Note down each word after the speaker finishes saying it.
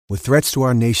With threats to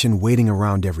our nation waiting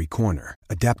around every corner,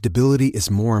 adaptability is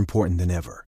more important than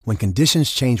ever. When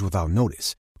conditions change without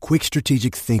notice, quick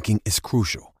strategic thinking is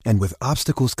crucial. And with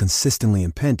obstacles consistently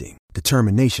impending,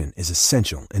 determination is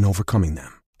essential in overcoming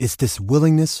them. It's this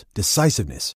willingness,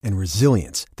 decisiveness, and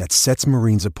resilience that sets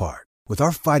Marines apart. With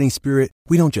our fighting spirit,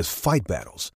 we don't just fight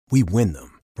battles, we win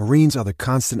them. Marines are the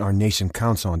constant our nation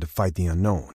counts on to fight the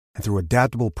unknown. And through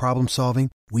adaptable problem solving,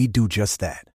 we do just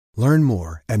that. Learn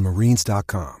more at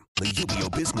marines.com. The UBO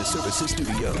Business Services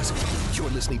Studios. You're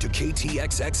listening to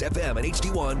KTXX FM and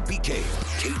HD1 BK,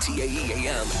 KTAE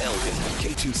AM Elgin,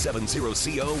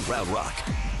 K270CO Round Rock.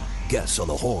 Guests on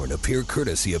the horn appear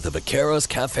courtesy of the Vaqueros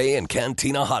Cafe and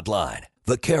Cantina Hotline.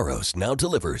 Vaqueros now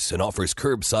delivers and offers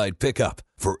curbside pickup.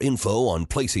 For info on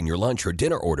placing your lunch or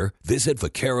dinner order, visit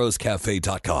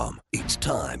vaqueroscafe.com. It's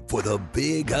time for the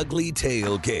Big Ugly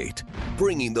Tailgate,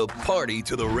 bringing the party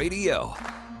to the radio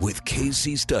with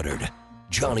Casey Studdard,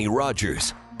 Johnny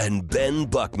Rogers, and Ben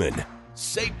Buckman.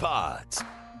 Say pods.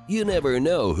 You never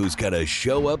know who's going to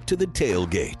show up to the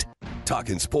tailgate.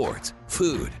 Talking sports,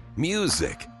 food,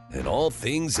 music, and all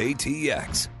things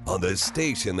ATX on the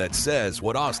station that says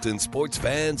what Austin sports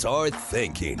fans are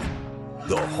thinking.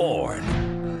 The Horn.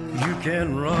 You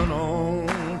can run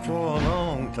on for a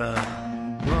long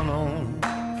time. Run on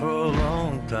for a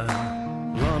long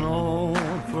time. Run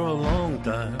on for a long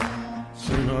time.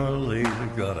 Sooner or later,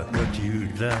 gotta cut you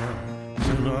down.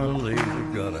 Sooner or later,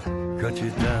 gotta cut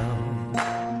you down.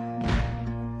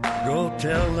 Go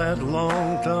tell that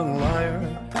long-tongued liar.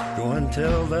 Go and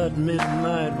tell that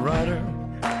midnight rider.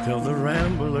 Tell the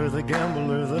rambler, the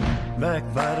gambler, the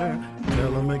backbiter.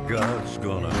 Tell him that God's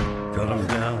gonna cut him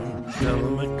down. Tell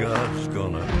him that God's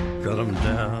gonna cut him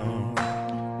down.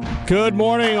 Good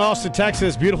morning, Austin,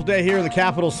 Texas. Beautiful day here in the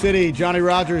capital city. Johnny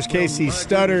Rogers, Casey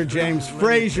Studdard, James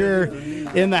Frazier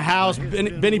in the house.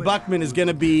 Benny Buckman is going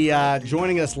to be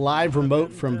joining us live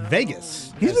remote from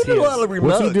Vegas. He's been doing a lot of remotes.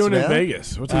 What's he doing in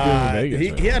Vegas? What's he doing in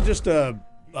Vegas? He had just a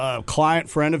client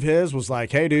friend of his was like,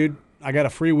 hey, dude, I got a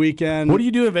free weekend. What do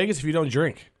you do in Vegas if you don't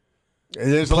drink?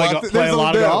 There's Play a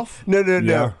lot of golf? No.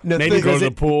 Yeah. Maybe Go to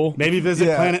the pool. Maybe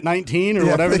visit Planet 19 or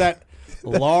whatever that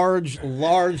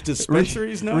large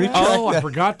dispensaries know. Oh, I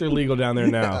forgot they're legal down there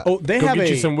now. Oh, they Go have get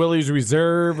you some Willie's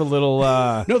Reserve, a little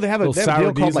no, they have a sour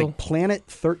deal called diesel. like Planet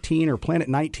 13 or Planet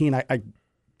 19. I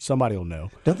somebody will know.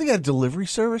 Don't they got a delivery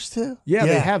service too? Yeah,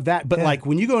 they have that. But like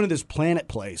when you go into this Planet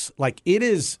place, like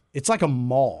it's like a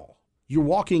mall. You're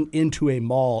walking into a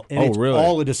mall, and it's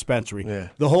all a dispensary. Yeah.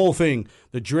 The whole thing,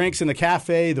 the drinks in the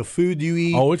cafe, the food you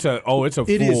eat. It's a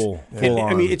full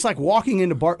I mean, it's like walking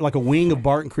into like a wing of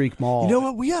Barton Creek Mall. You know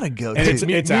what? We ought to go. And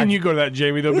me and you go to that,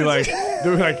 Jamie. They'll be like,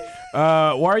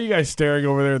 why are you guys staring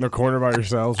over there in the corner by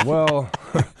yourselves? Well,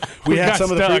 we had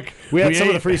some of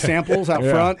the free samples out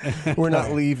front. We're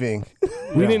not leaving.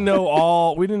 We didn't know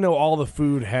all the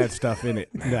food had stuff in it.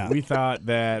 Yeah. We thought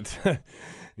that.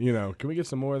 Can we get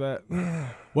some more of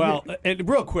that? Well, and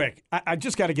real quick, I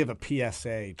just got to give a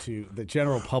PSA to the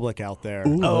general public out there.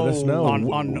 Let us know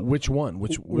on which one.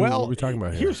 What are we talking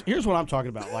about here? Here's what I'm talking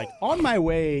about. Like on my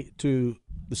way to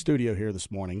the studio here this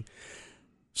morning,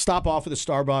 stop off at the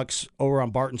Starbucks over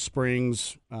on Barton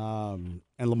Springs and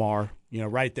Lamar.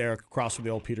 Right there across from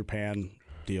the old Peter Pan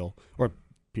deal, or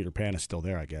Peter Pan is still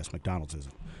there, I guess. McDonald's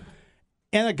isn't.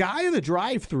 And a guy in the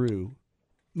drive-thru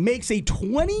makes a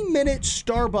 20-minute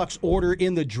Starbucks order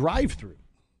in the drive-thru.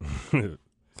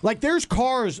 Like there's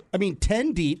cars,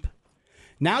 10 deep.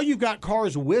 Now you've got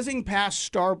cars whizzing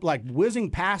past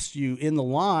you in the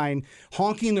line,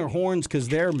 honking their horns because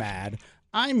they're mad.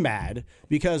 I'm mad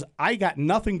because I got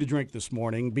nothing to drink this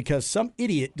morning because some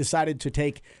idiot decided to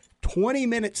take 20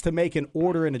 minutes to make an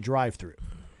order in a drive-thru.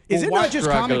 Is it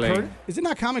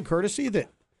not common courtesy that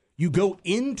you go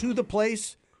into the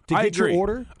place to get your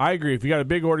order? I agree. If you got a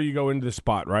big order, you go into the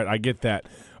spot, right? I get that.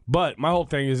 But my whole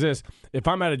thing is this: if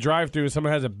I'm at a drive-thru and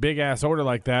someone has a big ass order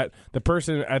like that, the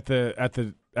person at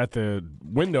the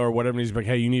window or whatever needs to be like,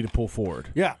 "Hey, you need to pull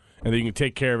forward." Yeah. And then you can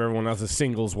take care of everyone else's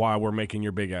singles while we're making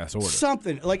your big ass order.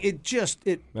 Something like it.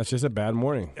 That's just a bad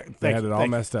morning. They had it all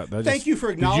messed up. Thank you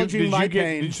for acknowledging my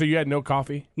pain. So you had no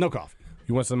coffee? No coffee.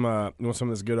 You want some? You want some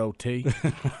of this good old tea?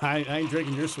 I ain't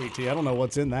drinking your sweet tea. I don't know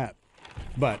what's in that,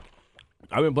 but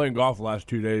I've been playing golf the last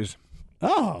 2 days.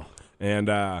 Oh. And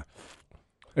are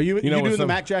you doing the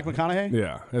Mac Jack McConaughey?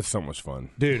 Yeah, it's so much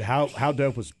fun, dude. How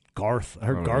dope was Garth? I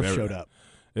heard Garth showed up.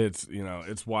 It's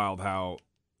it's wild how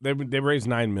they raised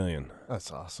 $9 million.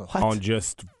 That's awesome. On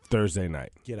just Thursday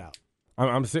night. Get out.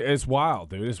 It's wild,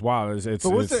 dude. It's wild. It's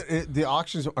But the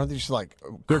auctions, aren't they just like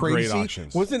They're crazy? great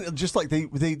auctions. Wasn't it just like they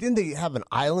didn't they have an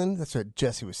island? That's what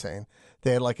Jesse was saying.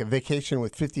 They had like a vacation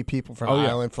with 50 people for an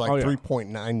island for like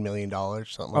 $3.9 million,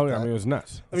 something like that. I mean, it was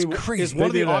nuts. I mean, crazy. is one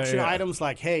of They the did auction items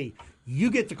like, hey,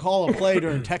 you get to call a play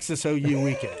during Texas OU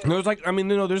weekend? And there's like, I mean,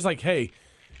 there's like, hey,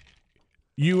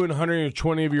 you and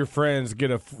 120 of your friends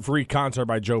get a free concert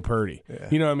by Joe Purdy. Yeah.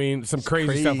 You know what I mean? Some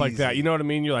crazy stuff like that. You know what I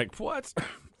mean? You're like, what?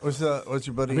 What's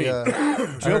your buddy?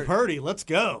 Joe Purdy, let's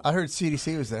go. I heard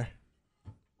CDC was there.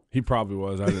 He probably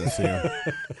was. I didn't see him.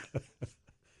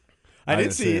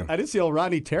 I did see old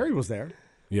Rodney Terry was there.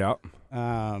 Yeah.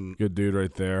 Good dude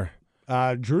right there.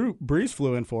 Drew Brees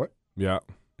flew in for it. Yeah.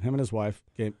 Him and his wife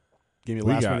gave me a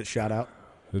last-minute shout-out.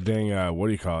 The dang, what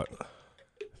do you call it?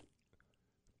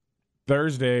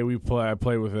 Thursday, I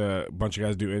play with a bunch of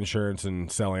guys do insurance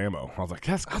and sell ammo. I was like,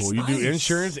 that's cool. You do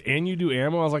insurance and you do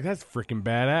ammo? I was like, that's freaking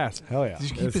badass. Hell yeah.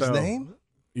 Did you keep his name?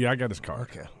 Yeah, I got his card.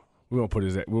 Okay. We won't put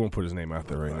his name out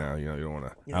there right now. You know, you don't want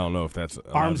to. I don't know if that's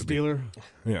arms dealer.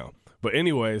 You know, but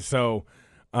anyway, so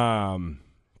I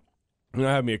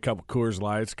had me a couple Coors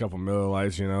Lights, a couple Miller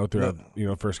Lights. You know, throughout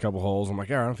first couple holes. I'm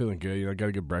like, all right, I'm feeling good. You know, got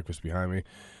a good breakfast behind me.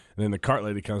 And then the cart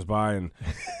lady comes by and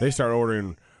they start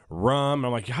ordering rum.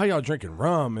 I'm like, how y'all drinking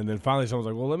rum? And then finally someone's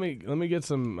like, well, let me get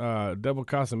some double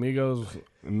Casamigos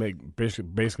and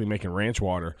basically making ranch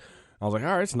water. I was like,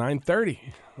 all right, it's 9:30.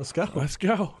 Let's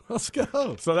go.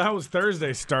 So that was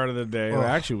Thursday's start of the day.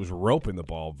 I actually was roping the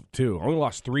ball, too. I only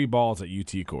lost 3 balls at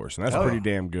UT course, and that's pretty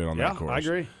damn good on that course. I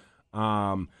agree.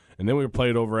 And then we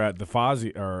played over at the Fazio,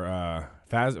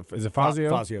 is it Fazio?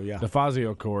 Fazio, yeah. The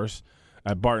Fazio course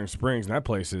at Barton Springs, and that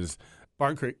place is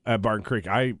Barton Creek. At Barton Creek.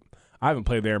 I haven't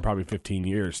played there in probably 10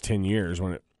 years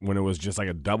when it was just like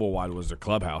a double wide was their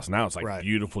clubhouse. Now it's like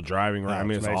beautiful driving. Right? I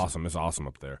mean, it's amazing. Awesome. It's awesome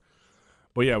up there.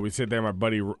 But yeah, we sit there. My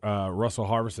buddy Russell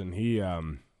Harbison, he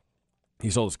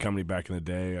sold his company back in the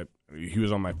day. He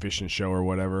was on my fishing show or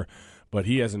whatever. But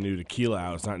he has a new tequila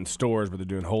out. It's not in stores, but they're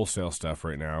doing wholesale stuff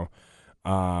right now.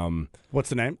 What's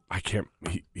the name? I can't.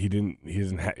 He didn't. He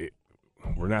doesn't.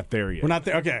 We're not there yet. We're not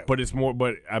there. Okay. But it's more.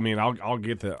 But I mean, I'll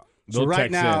get the. So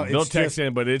right now, they'll text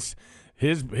in, but it's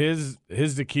his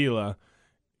tequila.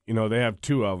 You know, they have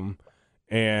 2 of them,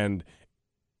 and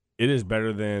it is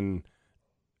better than.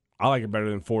 I like it better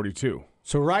than 42.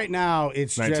 So right now,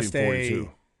 it's just a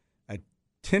 1942.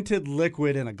 tinted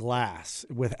liquid in a glass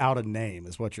without a name,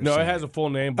 is what you're saying. No, it has a full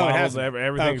name. Bottles,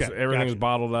 everything's gotcha.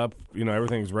 bottled up. You know,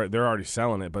 everything's right. They're already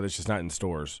selling it, but it's just not in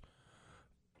stores.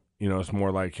 You know, it's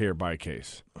more like here, buy a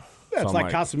case. Yeah, it's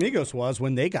like Casamigos was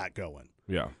when they got going.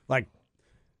 Yeah, like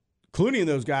Clooney and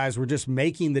those guys were just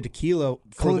making the tequila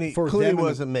for Clooney them.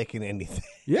 wasn't making anything.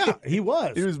 Yeah, he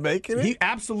was. He was making it? He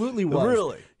absolutely was.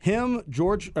 Really? Him,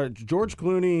 George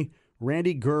Clooney,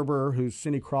 Randy Gerber, who's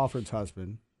Cindy Crawford's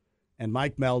husband, and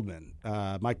Mike Meldman.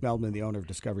 Mike Meldman, the owner of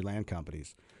Discovery Land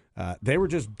Companies. They were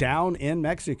just down in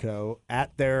Mexico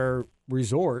at their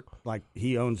resort. Like,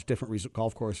 he owns different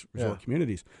golf course resort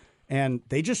communities. And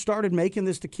they just started making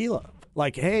this tequila.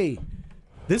 Like, hey,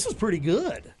 this is pretty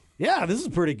good. Yeah, this is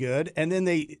pretty good. And then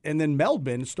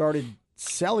Meldman started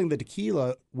selling the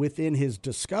tequila within his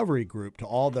Discovery group to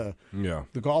all the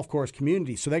golf course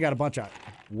community. So they got a bunch of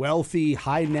wealthy,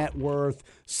 high net worth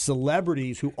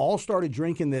celebrities who all started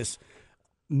drinking this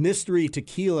mystery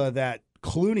tequila that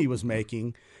Clooney was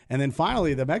making. And then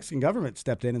finally the Mexican government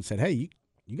stepped in and said, hey,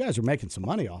 you guys are making some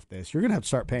money off this. You're going to have to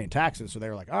start paying taxes. So they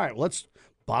were like, all right, well, let's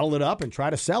bottle it up and try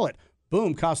to sell it.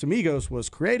 Boom, Casamigos was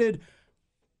created.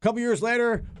 A couple years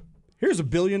later, here's $1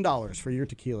 billion for your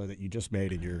tequila that you just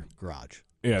made in your garage.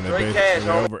 Yeah,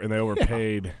 and they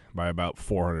overpaid by about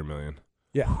 $400 million.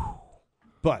 Yeah,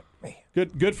 but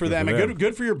good for them, and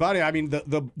good for your buddy. I mean,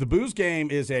 the booze game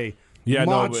is a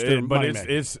monster. But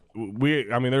it's I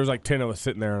mean, there was like 10 of us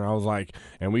sitting there, and I was like,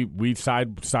 and we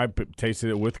side tasted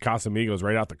it with Casamigos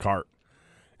right out the cart,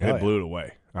 and it blew it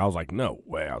away. I was like, no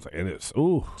way. I was like, and it's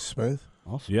smooth.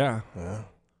 Awesome. Yeah.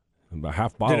 A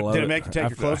half bottle of it. Did it make you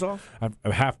take your clothes off?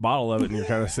 A half bottle of it, and you're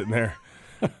kind of sitting there,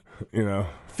 you know.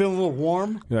 Feeling a little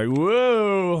warm? You're like,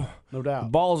 whoa. No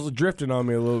doubt. Balls are drifting on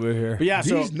me a little bit here. But yeah,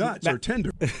 these nuts are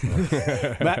tender.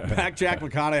 Mac Jack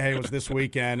McConaughey was this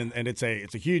weekend, and it's a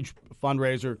huge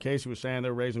fundraiser. Casey was saying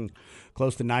they're raising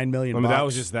close to $9 million. I mean, that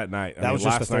was just that night. That was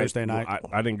just the Thursday night.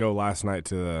 I didn't go last night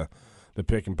to the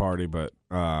picking party, but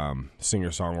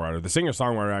singer-songwriter. The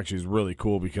singer-songwriter actually is really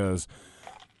cool because,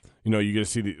 you know, you get to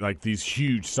see these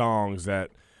huge songs that,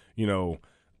 you know,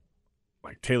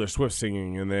 like Taylor Swift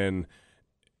singing, and then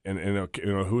and you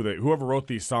know whoever wrote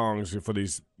these songs for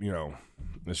these, you know,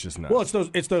 it's just nuts. Well,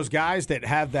 it's those guys that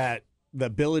have that the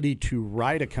ability to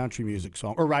write a country music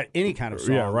song or write any kind of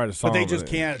song. Yeah, write a song. But they just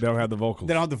can't. They don't have the vocals.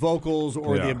 They don't have the vocals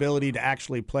or the ability to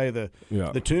actually play the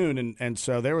tune. And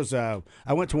so there was I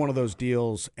went to one of those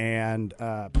deals, and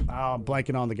I'm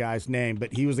blanking on the guy's name,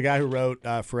 but he was the guy who wrote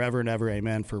Forever and Ever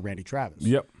Amen for Randy Travis.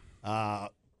 Yep.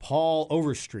 Paul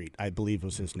Overstreet, I believe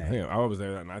was his name. I was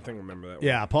there, and I think I remember that one.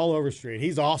 Yeah, Paul Overstreet.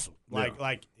 He's awesome.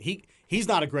 Like he's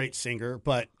not a great singer,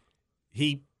 but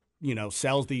he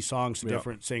sells these songs to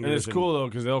different singers. And it's cool though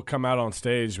because they'll come out on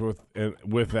stage with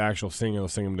the actual singer, they'll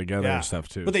sing them together and stuff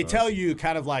too. But they tell you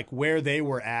kind of like where they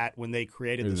were at when they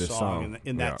created the song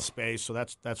in that space. So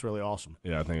that's really awesome.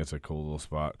 Yeah, I think it's a cool little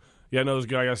spot. Yeah, no, it was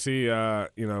good. I got to see,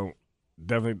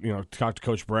 definitely, talk to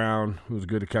Coach Brown. It was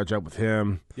good to catch up with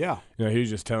him. Yeah. He was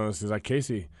just telling us, he's like,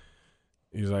 Casey,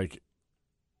 he's like,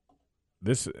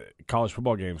 this college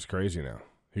football game is crazy now.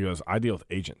 He goes, I deal with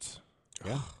agents.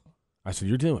 Yeah. I said,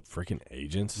 you're dealing with freaking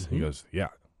agents? Mm-hmm. He goes, yeah.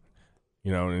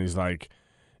 And he's like,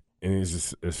 and he's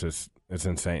just, it's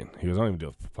insane. He goes, I don't even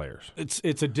deal with players.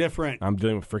 It's a different. I'm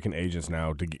dealing with freaking agents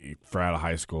now for out of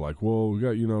high school. Like, whoa, we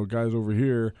got, guys over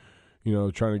here,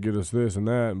 trying to get us this and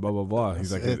that and blah, blah, blah.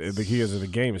 He's like, the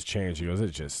game has changed. He goes,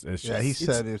 it's just. Yeah, he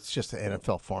said it's just an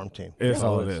NFL farm team. It's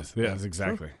all it is. Yeah,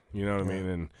 exactly. You know what I mean?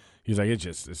 And he's like,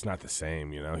 it's not the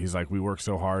same, He's like, we work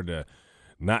so hard to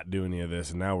not do any of this,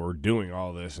 and now we're doing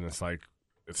all this, and it's like,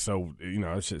 it's so,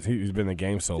 it's just, he's been in the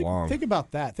game so long. Think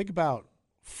about that. Think about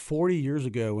 40 years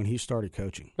ago when he started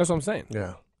coaching. That's what I'm saying.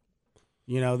 Yeah.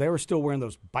 They were still wearing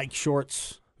those bike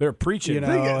shorts. They're preaching.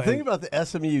 Think about the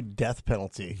SMU death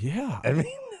penalty. Yeah. I mean,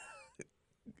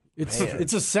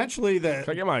 it's essentially that.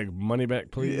 Can I get my money back,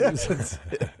 please? Yes,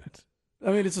 I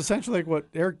mean, it's essentially like what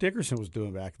Eric Dickerson was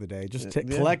doing back in the day, just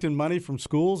collecting money from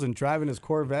schools and driving his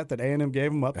Corvette that A&M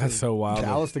gave him up to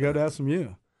Dallas to go to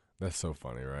SMU. That's so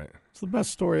funny, right? It's the best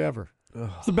story ever.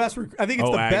 It's the best. I think it's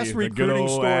the Aggies, best recruiting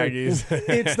story. Aggies.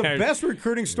 It's the best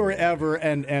recruiting story ever,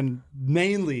 and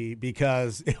mainly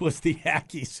because it was the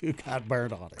Aggies who got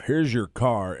burned on it. Here's your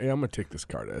car. Hey, I'm gonna take this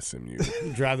car to SMU.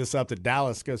 Drive this up to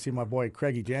Dallas. Go see my boy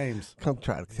Craigie James. Come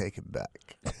try to take it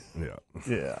back. Yeah.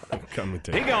 Come and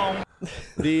take it. Gone.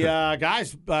 The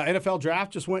guys, NFL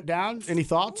draft just went down. Any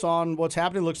thoughts on what's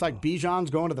happening? Looks like Bijan's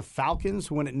going to the Falcons,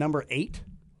 who went at number 8.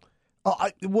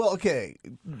 Okay.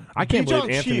 I can't believe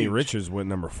Bijan's Anthony huge. Richards went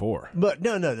number 4. But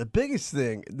no, the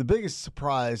biggest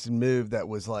surprise and move that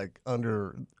was like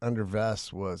under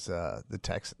vest was the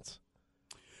Texans.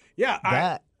 Yeah,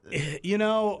 I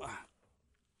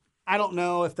don't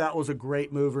know if that was a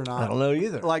great move or not. I don't know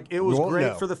either. Like, it was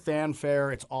great for the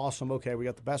fanfare. It's awesome. Okay, we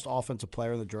got the best offensive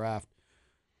player in the draft,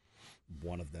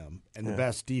 one of them, and the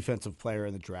best defensive player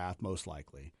in the draft, most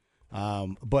likely.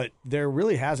 But there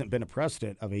really hasn't been a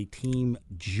precedent of a team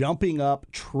jumping up,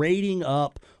 trading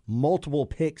up multiple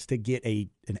picks to get an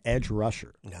edge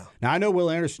rusher. No. Now, I know Will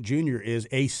Anderson Jr. is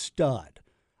a stud.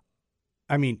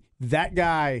 I mean, that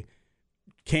guy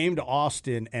came to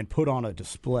Austin and put on a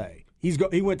display.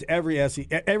 He went to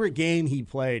every game he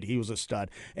played, he was a stud.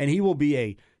 And he will be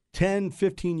a 10,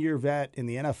 15-year vet in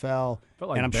the NFL. Felt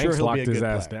like and I'm Banks sure he'll be a locked his good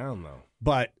ass player. down, though.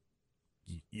 But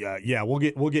yeah, we'll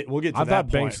get to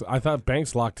that point. I thought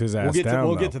Banks locked his ass down.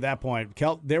 We'll get to that point.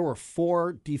 There were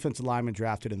 4 defensive linemen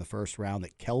drafted in the first round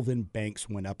that Kelvin Banks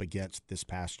went up against this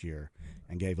past year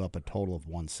and gave up a total of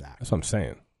 1 sack. That's what I'm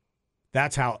saying.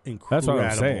 That's how incredible.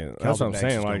 That's what I'm saying. That's what I'm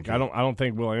saying. Like, I don't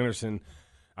think Will Anderson.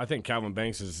 I think Calvin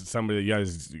Banks is somebody that you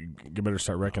guys better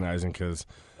start recognizing because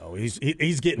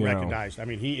he's getting recognized. I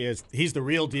mean, he's the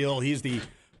real deal. He's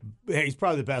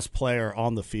probably the best player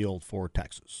on the field for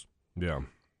Texas. Yeah.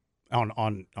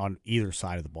 On either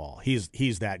side of the ball.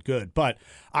 He's that good. But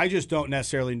I just don't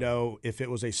necessarily know if it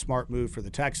was a smart move for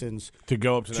the Texans to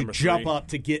go up to number 3. Jump up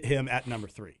to get him at number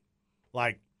 3.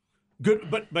 Like, good,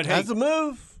 but hey, that's a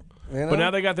move. But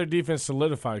now they got their defense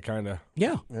solidified, kind of.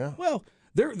 Yeah. Well,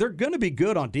 they're going to be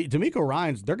good on D'Amico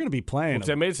Ryans. They're going to be playing.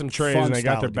 They made some trades and they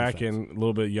got their back end a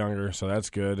little bit younger, so that's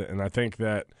good. And I think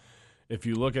that if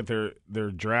you look at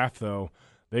their draft, though,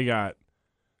 they got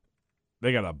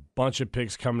a bunch of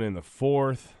picks coming in the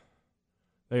 4th.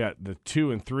 They got the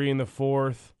 2 and 3 in the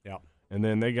 4th. Yeah. And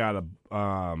then they got in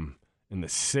the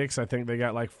 6th, I think they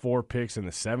got like 4 picks. In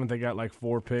the 7th, they got like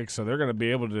 4 picks. So they're going to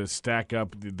be able to stack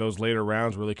up those later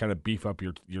rounds, really kind of beef up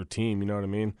your team. You know what I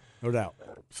mean? No doubt.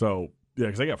 So yeah,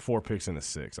 because they got 4 picks in the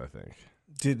 6th, I think.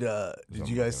 Did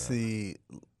you guys see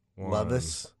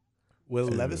Levis? Will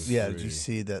Levis? Yeah. Did you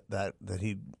see that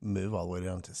he'd move all the way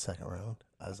down to the 2nd round?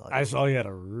 I saw he had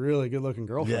a really good looking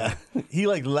girlfriend. Yeah. He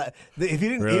if he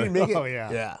didn't make it. Oh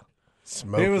yeah. Yeah.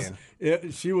 Smoking.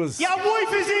 She was. Your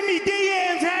wife is in me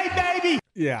DMs, hey baby.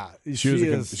 Yeah,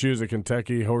 she was a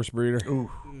Kentucky horse breeder. Ooh.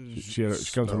 She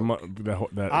comes from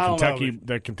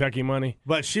that Kentucky money.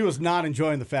 But she was not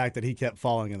enjoying the fact that he kept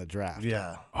falling in the draft.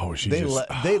 Yeah. Oh, they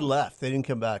left. They didn't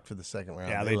come back for the second round.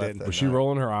 Yeah, they didn't. Was she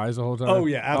rolling her eyes the whole time? Oh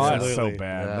yeah, absolutely. Oh, that's so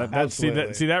bad.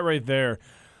 Yeah. See that right there.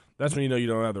 That's when you know you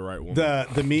don't have the right woman.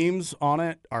 The memes on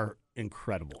it are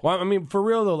incredible. Well, I mean, for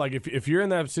real though, like if you're in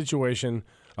that situation,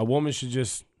 a woman should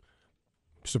just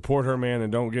support her man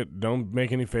and don't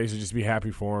make any faces. Just be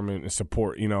happy for him and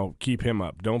support. Keep him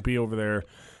up. Don't be over there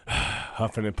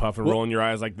huffing and puffing, rolling your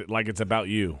eyes like it's about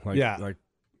you. No.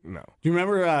 Do you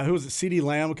remember who was it? CeeDee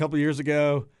Lamb a couple years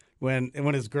ago when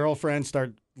his girlfriend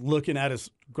started looked at his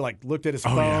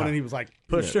phone and he was like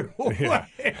pushed her away. Yeah.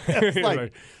 It's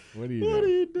like, what are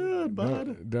you doing,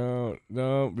 bud?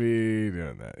 Don't be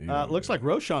doing that. Looks like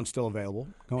Roschon's still available.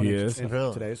 He is.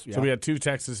 Today's. Yeah. So we had two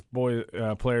Texas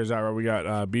players out. Right? We got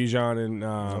Bijan and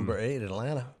number 8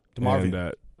 Atlanta. DeMarvin.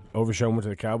 And Overshown went to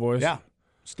the Cowboys. Yeah.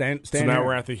 So now we're going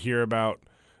to have to hear about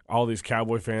all these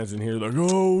Cowboy fans in here like,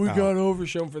 we got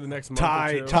Overshown for the next month.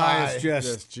 Ty is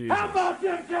just Jesus. How about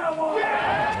them Cowboys?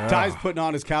 Yeah. Ty's putting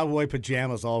on his cowboy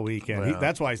pajamas all weekend. Yeah.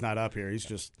 That's why he's not up here. He's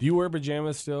just. Do you wear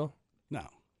pajamas still? No.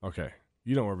 Okay.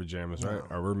 You don't wear pajamas, right?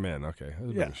 Or we're men. Okay.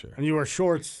 Sure. And you wear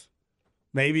shorts,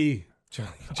 maybe.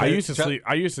 I used to sleep.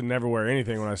 I used to never wear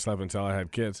anything when I slept until I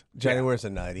had kids. Johnny wears a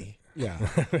nightie. Yeah.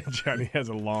 Johnny has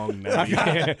a long nightie.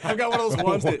 I've got one of those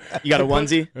ones that you got a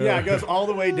onesie. Yeah, it goes all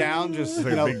the way down. Just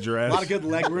like a big dress. A lot of good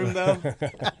leg room though.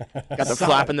 Got the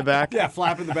flap in the back. Yeah,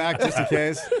 flap in the back just in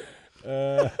case.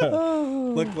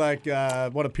 Looked like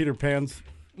one of Peter Pan's.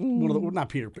 Not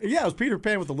Peter Pan. Yeah, it was Peter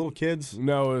Pan with the little kids.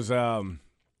 No, it was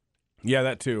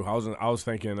that too. I was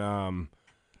thinking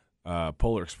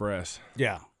Polar Express.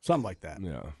 Yeah, something like that.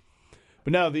 Yeah.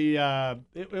 But no,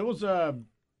 it was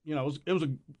it was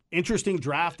an interesting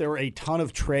draft. There were a ton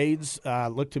of trades.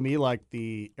 Looked to me like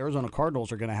the Arizona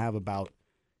Cardinals are going to have about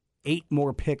 8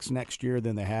 more picks next year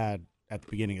than they had at the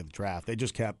beginning of the draft. They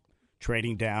just kept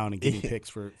trading down and getting picks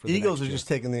for the Eagles next are year. just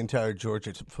taking the entire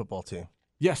Georgia football team.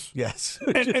 Yes.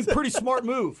 and pretty smart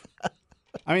move.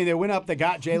 I mean, they went up, they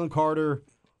got Jalen Carter,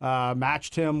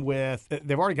 matched him with –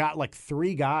 they've already got like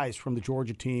 3 guys from the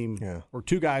Georgia team or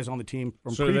 2 guys on the team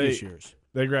from previous years.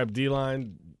 They grabbed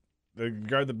D-line. They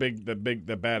grabbed the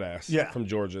badass from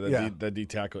Georgia, the D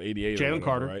tackle, 88. Jalen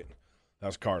Carter. Right? That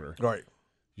was Carter. Right.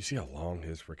 You see how long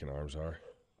his freaking arms are?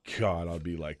 God, I'll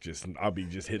be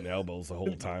just hitting elbows the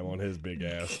whole time on his big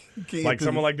ass. Like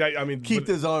someone like that. I mean, keep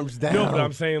his arms down. No, but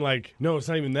I'm saying no, it's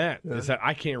not even that. Yeah. It's that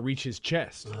I can't reach his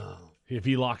chest if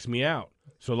he locks me out.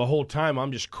 So the whole time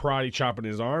I'm just karate chopping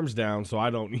his arms down, so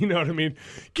I don't. You know what I mean?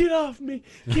 Get off me!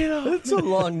 Get off! It's a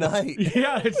long night.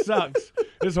 Yeah, it sucks.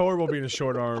 It's horrible being a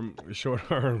short arm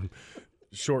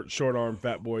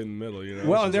fat boy in the middle. You know.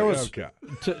 Well, and there was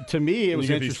to me it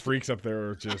was interesting. These freaks up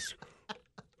there just.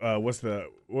 What was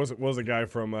the guy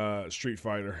from Street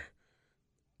Fighter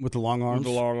with the long arms?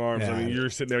 With the long arms. Yeah. I mean, you're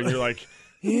sitting there and you're like,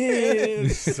 it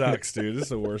sucks, dude. This is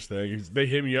the worst thing. They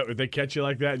hit me up if they catch you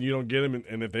like that and you don't get them,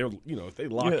 and if they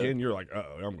lock in, you're like,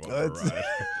 I'm going for a ride.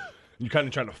 You're kind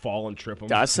of trying to fall and trip them.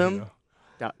 Dawson.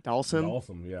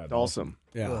 Dawson. Yeah.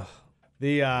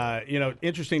 The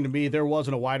interesting to me, there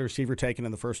wasn't a wide receiver taken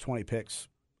in the first 20 picks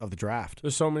of the draft.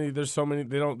 There's so many. They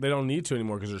don't need to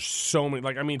anymore because there's so many.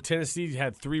 Like, I mean, Tennessee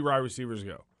had 3 wide receivers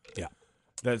go. Yeah,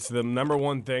 that's the number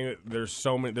one thing. There's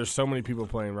so many people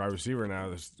playing wide receiver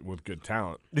now with good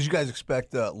talent. Did you guys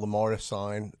expect Lamar to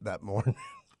sign that morning?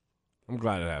 I'm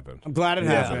glad it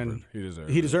happened.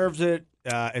 He deserves it.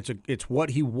 It's what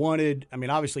he wanted. I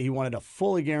mean, obviously he wanted a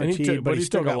fully guaranteed, but he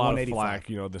still got a lot of 185.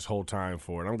 flack, this whole time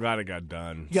for it. I'm glad it got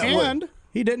done. Yeah, and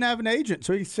he didn't have an agent,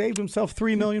 so he saved himself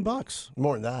 $3 million.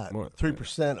 More than that.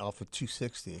 3% off of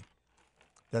 $260.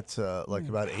 That's about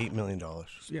 $8 million.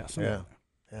 Yeah,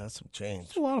 that's some change.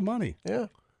 That's a lot of money. Yeah. I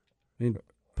mean,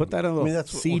 put that on a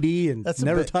CD and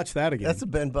never touch that again. That's a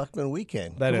Ben Buckman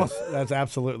weekend. That's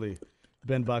absolutely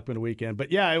Ben Buckman weekend.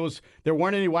 But yeah, there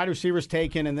weren't any wide receivers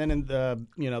taken, and then in the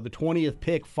 20th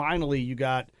pick, finally you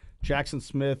got Jackson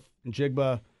Smith and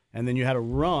Jigba. And then you had a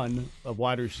run of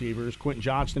wide receivers. Quentin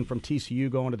Johnston from TCU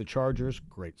going to the Chargers.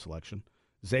 Great selection.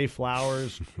 Zay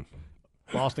Flowers,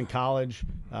 Boston College.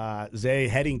 Zay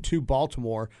heading to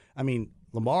Baltimore. I mean,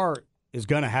 Lamar is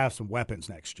going to have some weapons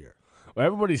next year. Well,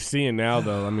 everybody's seeing now,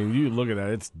 though. I mean, you look at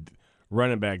that. It's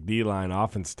running back, D-line,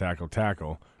 offensive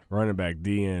tackle, running back,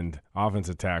 D-end,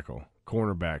 offensive tackle,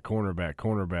 cornerback,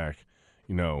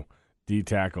 D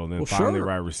tackle, and then finally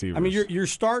wide receivers. I mean, you're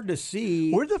starting to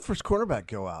see. Where did the first cornerback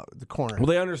go out? The corner. Well,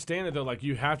 they understand it though. Like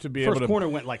you have to be able to. First corner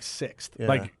went like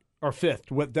 6th, or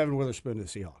 5th with Devin Witherspoon to the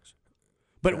Seahawks.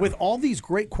 But with all these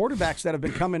great quarterbacks that have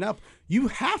been coming up, you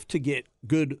have to get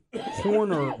good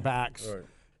cornerbacks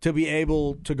to be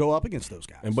able to go up against those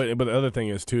guys. But the other thing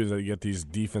is, too, is that you get these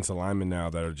defensive linemen now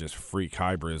that are just freak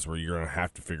hybrids where you're going to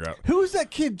have to figure out. Who was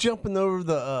that kid jumping over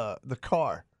the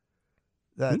car?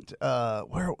 That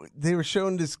where they were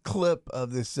showing this clip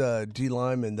of this D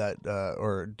lineman that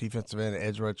or defensive end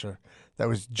edge rusher that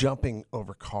was jumping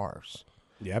over cars.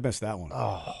 Yeah, I missed that one.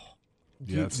 Oh,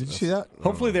 Yeah, did you see that?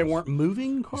 Hopefully they weren't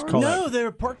moving cars. No, they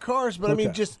were parked cars, but I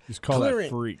mean just He's called that clearing,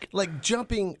 freak. like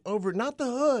jumping over, not the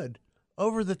hood,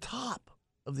 over the top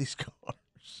of these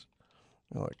cars.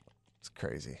 You're like, it's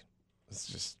crazy. It's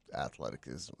just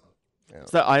athleticism.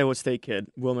 It's that Iowa State kid,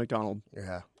 Will McDonald.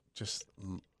 Yeah, just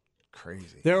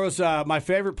crazy. There was my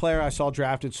favorite player I saw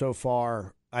drafted so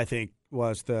far, I think,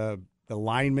 was the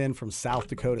lineman from North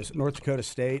Dakota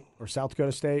State or South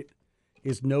Dakota State.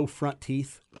 Is no front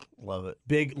teeth. Love it.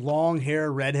 Big, long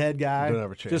hair, redhead guy. Don't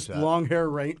ever change just that. long hair,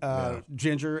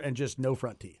 ginger, and just no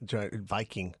front teeth.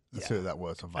 Viking. That's who that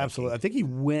was. A Viking. Absolutely. I think he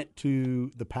went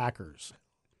to the Packers.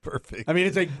 Perfect. I mean,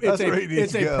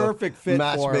 it's a perfect fit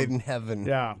Match for him. made in heaven.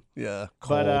 Yeah. Yeah.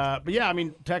 Cold. But yeah, I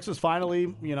mean, Texas finally,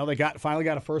 they finally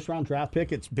got a first round draft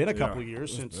pick. It's been a couple of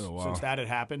years since that had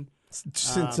happened.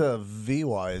 Since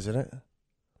VY, isn't it?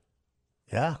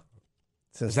 Yeah.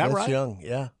 Since Is that that's right? young,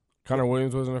 yeah. Connor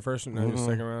Williams wasn't a first, no, he was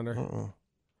second rounder. Wow.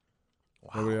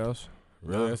 Nobody else?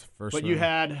 Really? That's the first But round. you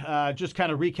had, just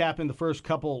kind of recapping the first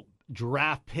couple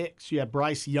draft picks, you had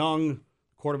Bryce Young,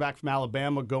 quarterback from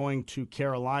Alabama, going to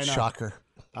Carolina. Shocker.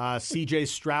 C.J.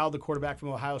 Stroud, the quarterback from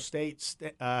Ohio State,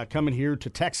 coming here to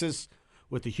Texas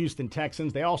with the Houston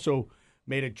Texans. They also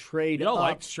made a trade. You don't up.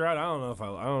 like Stroud? I don't know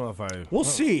if I. We'll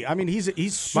see. I mean, he's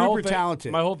My whole super thing-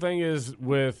 talented. My whole thing is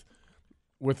with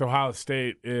Ohio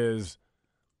State is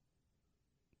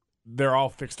they're all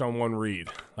fixed on one read.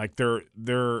 Like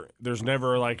there's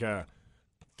never like a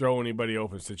throw anybody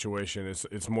open situation.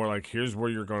 It's more like here's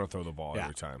where you're going to throw the ball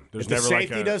every time. There's if the never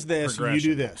safety like a does this, you progression.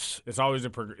 do this. It's always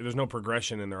there's no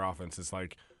progression in their offense. It's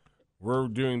like we're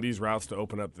doing these routes to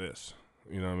open up this.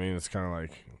 You know what I mean? It's kind of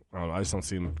like I don't know. I just don't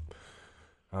see him.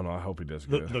 I don't know. I hope he does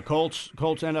good. The Colts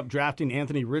end up drafting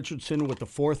Anthony Richardson with the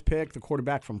 4th pick, the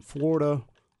quarterback from Florida.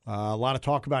 A lot of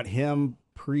talk about him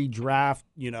pre-draft.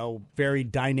 Very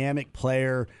dynamic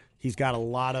player. He's got a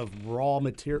lot of raw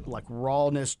material, like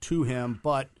rawness to him.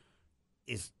 But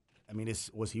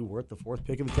was he worth the 4th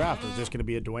pick of the draft, or is this going to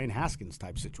be a Dwayne Haskins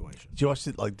type situation? Did you watch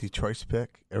it, like Detroit's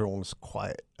pick? Everyone was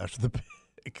quiet after the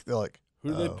pick. They're like, Who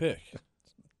did they pick?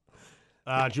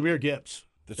 Jameer Gibbs.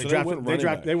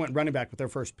 They went running back with their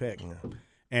first pick. Yeah.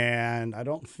 And I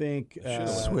don't think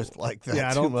Swift like that. Yeah,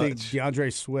 I too don't much. think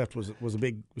DeAndre Swift was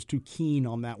too keen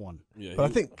on that one. Yeah,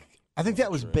 But I think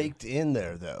that was baked in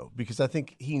there though, because I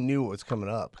think he knew what was coming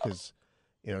up. Because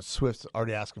Swift's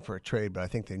already asking for a trade, but I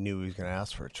think they knew he was going to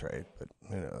ask for a trade. But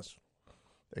who knows?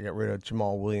 They got rid of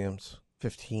Jamal Williams,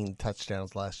 15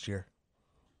 touchdowns last year.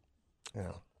 I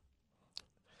don't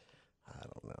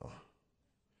know. All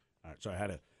right, so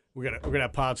we're gonna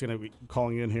have Pod's gonna be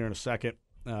calling in here in a second.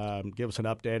 Give us an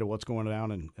update of what's going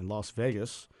down in Las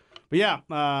Vegas. But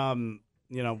yeah,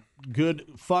 good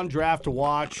fun draft to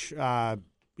watch.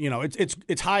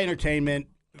 It's high entertainment.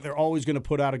 They're always going to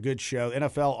put out a good show.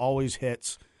 NFL always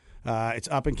hits. It's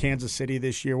up in Kansas City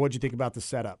this year. What'd you think about the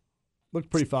setup? Looked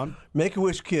pretty fun.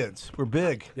 Make-A-Wish kids. We're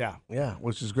big. Yeah. Yeah,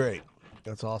 which is great.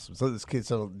 That's awesome. So this kids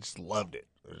just loved it.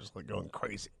 They're just like going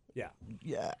crazy. Yeah.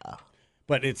 Yeah.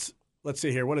 But let's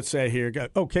see here. What did it say here?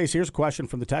 Oh, Casey, here's a question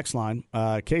from the text line.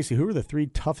 Casey, who are the 3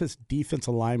 toughest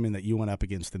defensive linemen that you went up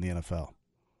against in the NFL?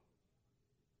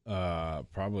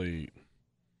 Probably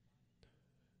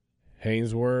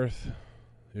Hainsworth.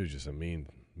 He was just a mean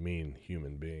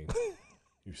human being.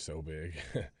 He was so big.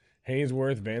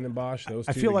 Hainsworth, Vandenbosch, those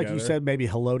two I feel like together. you said maybe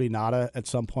Haloti Nada at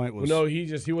some point. Well, no,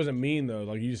 he wasn't mean though.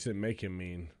 Like you just didn't make him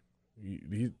mean.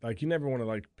 You never want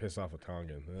to piss off a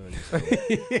Tongan.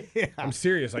 Yeah. I'm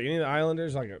serious. Like any of the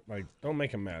Islanders, like don't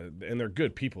make them mad, and they're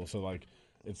good people. So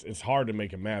it's hard to make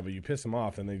them mad, but you piss them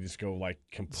off and they just go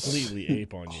completely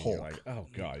ape on you. You're like, oh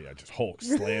god, yeah, just Hulk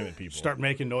slamming people. Start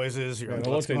making noises. You're And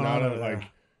like, what's going on over there?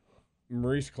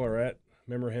 Maurice Claret,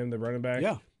 remember him, the running back?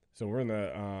 Yeah. So we're in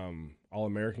the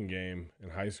All-American game in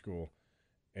high school,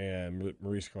 and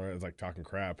Maurice Claret is talking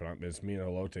crap, and it's me and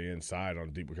Holote inside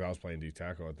on deep because I was playing D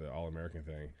tackle at the All-American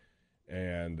thing,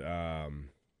 and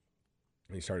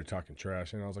he started talking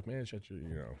trash, and I was like, man, shut your,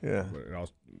 Yeah. And I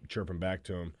was chirping back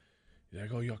to him. He's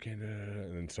like, oh, y'all can't do that.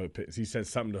 And then so he said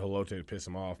something to Holote to piss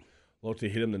him off. Holote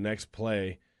hit him the next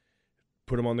play,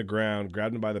 put him on the ground,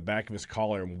 grabbed him by the back of his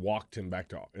collar, and walked him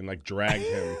back and dragged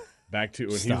him back to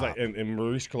when he was like, and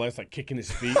Maurice Collette's like kicking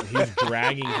his feet, and he's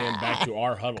dragging him back to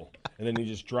our huddle, and then he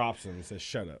just drops him and says,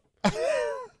 "Shut up."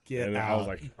 Get out. I was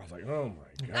like, oh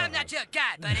my god. I'm not your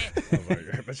guy, buddy. I was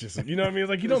like, that's just, you know what I mean? It's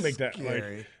like you don't make that.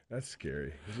 Scary. Like, that's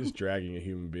scary. He's just dragging a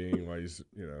human being while he's,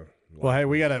 Well, hey,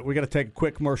 we gotta take a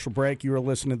quick commercial break. You are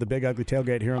listening to the Big Ugly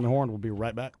Tailgate here on the Horn. We'll be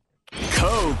right back.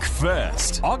 Coke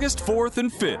Fest, August 4th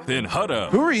and 5th in Hutto.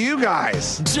 Who are you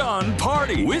guys? John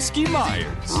Party, Whiskey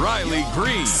Myers, Riley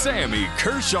Green, Sammy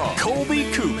Kershaw, Colby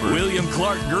Cooper, William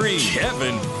Clark Green,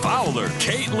 Kevin Fowler,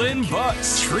 Caitlin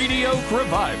Butts, Treaty Oak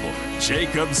Revival,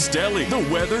 Jacob Stelly, The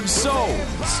Weathered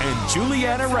Souls, and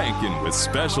Juliana Rankin with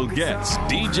special guest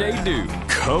DJ Duke.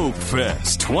 Coke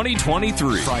Fest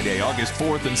 2023, Friday, August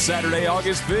 4th and Saturday,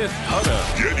 August 5th,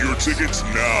 Hutto. Get your tickets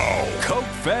now.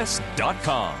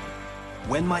 CokeFest.com.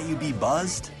 When might you be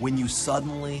buzzed? When you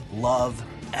suddenly love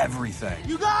everything.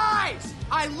 You guys,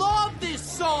 I love this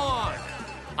song.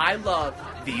 I love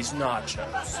these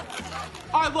nachos.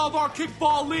 I love our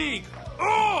kickball league.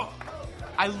 Ugh!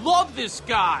 I love this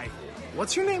guy.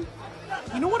 What's your name?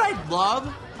 You know what I'd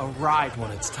love? A ride when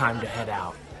it's time to head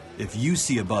out. If you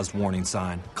see a buzzed warning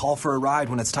sign, call for a ride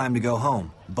when it's time to go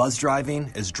home. Buzz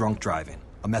driving is drunk driving.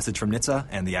 A message from NHTSA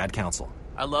and the Ad Council.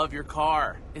 I love your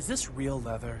car. Is this real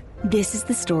leather? This is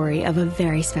the story of a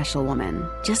very special woman.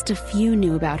 Just a few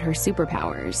knew about her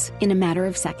superpowers. In a matter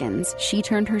of seconds, she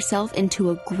turned herself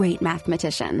into a great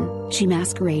mathematician. She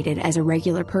masqueraded as a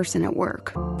regular person at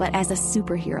work, but as a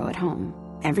superhero at home.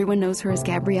 Everyone knows her as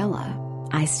Gabriella.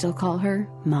 I still call her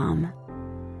Mom.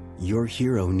 Your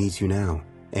hero needs you now,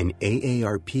 and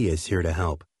AARP is here to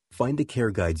help. Find the care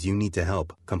guides you need to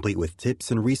help, complete with tips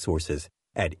and resources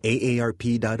at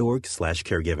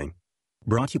aarp.org/caregiving.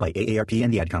 Brought to you by AARP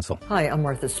and the Ad Council. Hi, I'm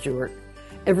Martha Stewart.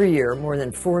 Every year, more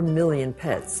than 4 million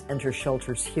pets enter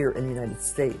shelters here in the United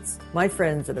States. My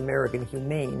friends at American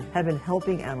Humane have been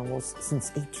helping animals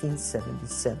since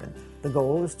 1877. The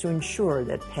goal is to ensure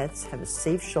that pets have a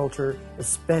safe shelter,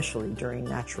 especially during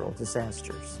natural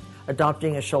disasters.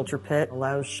 Adopting a shelter pet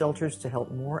allows shelters to help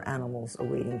more animals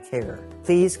awaiting care.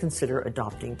 Please consider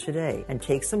adopting today and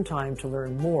take some time to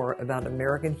learn more about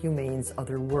American Humane's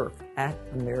other work at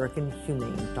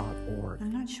americanhumane.org.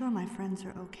 I'm not sure my friends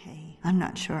are okay. I'm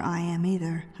not sure I am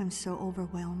either. I'm so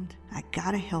overwhelmed. I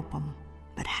gotta help them.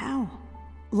 But how?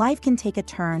 Life can take a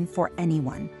turn for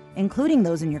anyone, including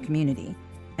those in your community.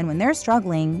 And when they're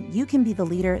struggling, you can be the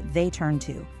leader they turn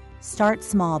to. Start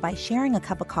small by sharing a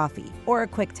cup of coffee or a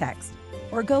quick text,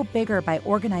 or go bigger by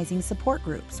organizing support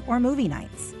groups or movie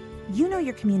nights. You know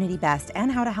your community best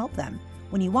and how to help them.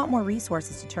 When you want more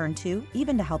resources to turn to,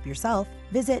 even to help yourself,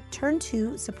 visit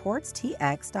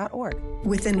turn2supportstx.org.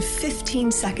 Within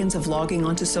 15 seconds of logging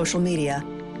onto social media,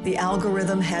 the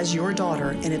algorithm has your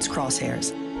daughter in its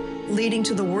crosshairs, leading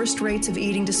to the worst rates of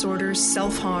eating disorders,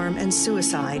 self-harm, and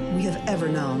suicide we have ever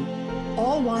known,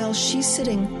 all while she's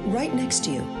sitting right next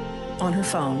to you on her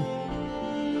phone.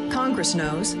 Congress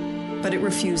knows, but it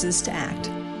refuses to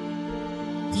act.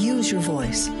 Use your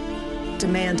voice.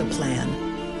 Demand a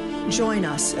plan. Join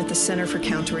us at the Center for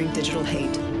Countering Digital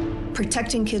Hate.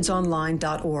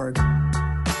 ProtectingKidsOnline.org.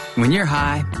 When you're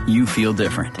high, you feel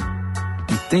different.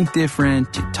 You think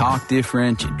different, you talk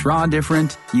different, you draw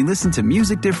different, you listen to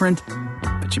music different,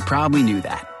 but you probably knew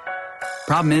that.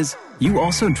 Problem is, you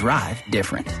also drive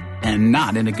different, and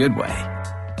not in a good way.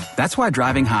 That's why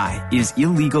driving high is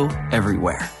illegal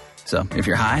everywhere. So if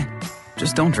you're high,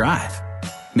 just don't drive.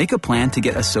 Make a plan to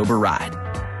get a sober ride.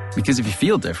 Because if you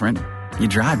feel different, you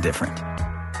drive different.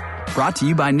 Brought to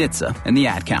you by NHTSA and the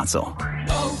Ad Council.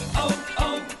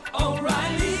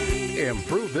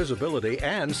 Improve visibility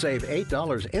and save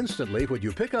 $8 instantly when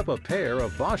you pick up a pair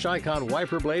of Bosch Icon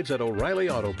wiper blades at O'Reilly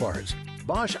Auto Parts.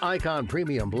 Bosch Icon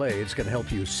Premium Blades can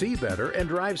help you see better and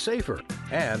drive safer.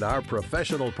 And our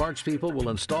professional parts people will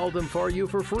install them for you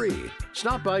for free.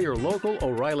 Stop by your local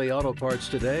O'Reilly Auto Parts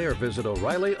today or visit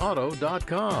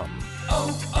O'ReillyAuto.com.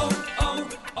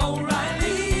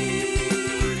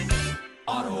 O'Reilly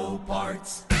Auto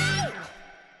Parts.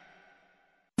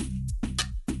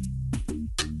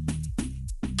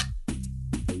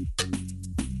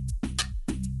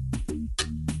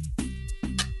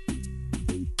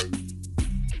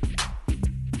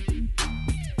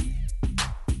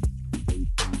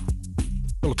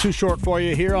 A little too short for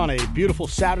you here on a beautiful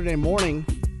Saturday morning.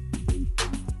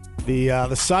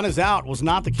 The sun is out. Was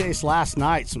not the case last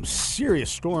night. Some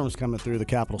serious storms coming through the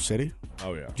capital city.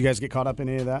 Oh, yeah. Did you guys get caught up in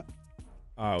any of that?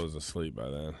 I was asleep by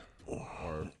then.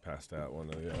 Or past that one.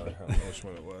 Yeah, I don't know which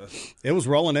one it was. It was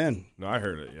rolling in. No, I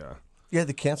heard it, yeah. Yeah,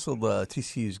 they canceled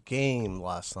TCU's game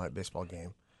last night, baseball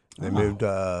game. They moved,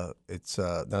 now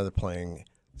they're playing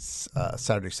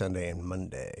Saturday, Sunday, and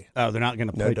Monday. Oh, they're not going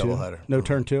to play no two? doubleheader. No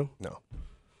turn two? No.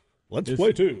 Let's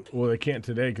play two. Well, they can't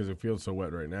today because it feels so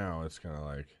wet right now. It's kind of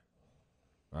like,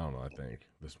 I don't know. I think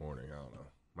this morning, I don't know.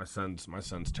 My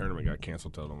son's tournament got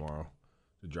canceled till tomorrow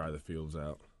to dry the fields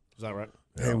out. Is that right?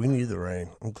 Hey, Yeah. we need the rain.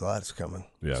 I'm glad it's coming.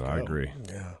 Yeah, Let's I go. agree.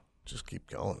 Yeah, just keep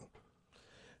going.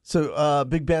 So,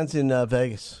 Big Ben's in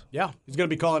Vegas. Yeah, he's going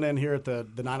to be calling in here at the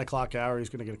 9 o'clock hour. He's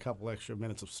going to get a couple extra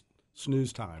minutes of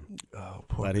snooze time. Oh,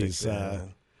 poor But Big he's,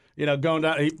 Ben. going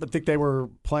down. I think they were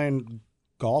playing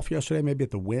golf yesterday, maybe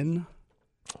at the Wynn.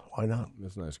 Why not?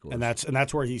 That's a nice course. And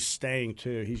that's where he's staying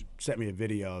too. He sent me a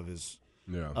video of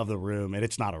of the room, and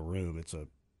it's not a room; it's a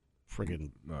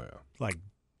friggin' like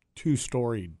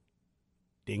 2-story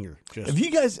dinger. Just Have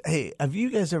you guys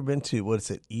ever been to, what is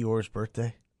it, Eeyore's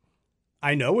birthday?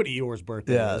 I know what Eeyore's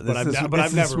birthday is, but it's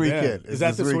I've never weekend. been. Is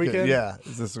that this weekend? Yeah,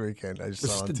 it's this weekend. I just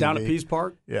saw it on TV. Down at Peace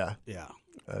Park. Yeah, yeah.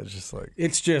 I was just like,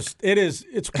 It's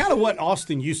kind of what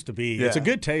Austin used to be. Yeah. It's a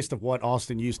good taste of what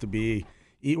Austin used to be.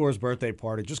 Eeyore's birthday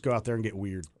party. Just go out there and get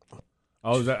weird.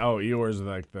 Oh, is that? Oh, Eeyore's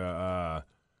like the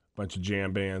bunch of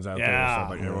jam bands out there. And stuff.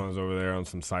 Like everyone's over there on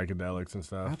some psychedelics and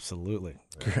stuff. Absolutely.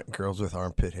 girls with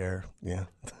armpit hair. Yeah,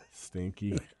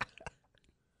 Stinky.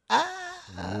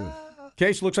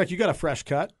 Case, looks like you got a fresh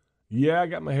cut. Yeah, I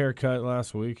got my hair cut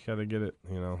last week. Had to get it,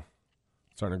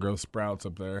 starting to grow sprouts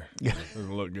up there.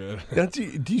 Doesn't look good.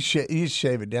 Do you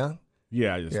shave it down?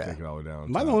 Yeah, I just take it all the way down.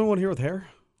 Am I the only one here with hair?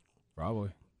 Probably.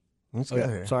 Let's go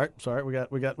here. Sorry.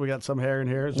 We got some hair in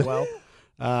here as well.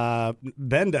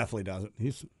 Ben definitely doesn't.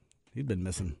 He's been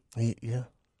missing.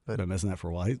 Been missing that for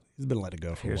a while. He's been let it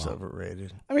go for a Hair's while.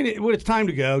 overrated. I mean, when it's time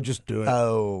to go, just do it.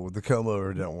 Oh, the comb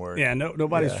over don't work. Yeah,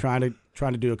 nobody's trying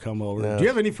to do a comb over. No. Do you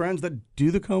have any friends that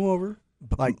do the comb over?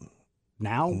 Like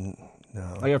now?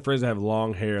 No. I got friends that have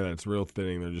long hair that's real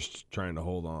thinning. They're just trying to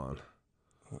hold on.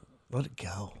 Let it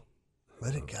go.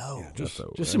 Let it go. Yeah,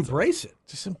 just embrace it.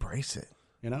 Just embrace it.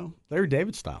 Larry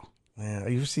David style. Yeah,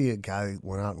 you ever see a guy that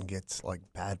went out and gets like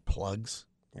bad plugs?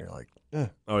 You're like,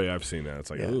 Oh yeah, I've seen that. It's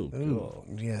like, ooh.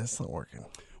 Yeah, it's not working.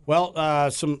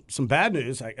 Well, some bad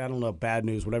news. I don't know, bad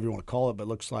news, whatever you want to call it, but it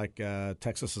looks like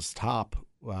Texas's top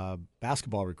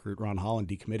basketball recruit, Ron Holland,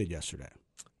 decommitted yesterday.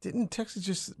 Didn't Texas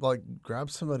just like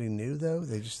grab somebody new though?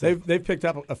 They've picked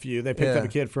up a few. They picked up a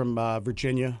kid from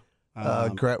Virginia.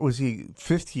 Was he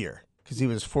fifth year? Because he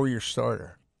was 4-year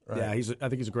starter. Right? Yeah, I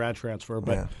think he's a grad transfer.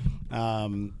 But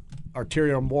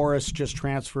Arterio Morris just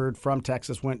transferred from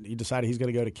Texas. He decided he's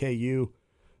going to go to KU.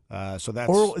 So that's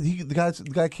the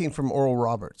guy came from Oral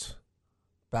Roberts,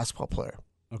 basketball player.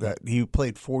 Okay. That he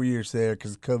played 4 years there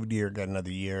because the COVID year got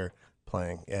another year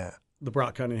playing. Yeah, the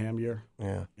Brock Cunningham year.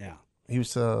 Yeah. He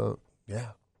was But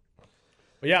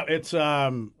yeah, it's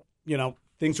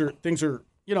things are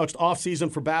it's off season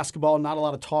for basketball. Not a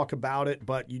lot of talk about it,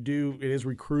 but it is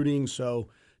recruiting. So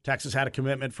Texas had a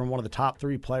commitment from one of the top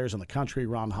 3 players in the country,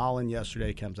 Ron Holland.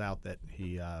 Yesterday comes out that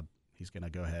he's going to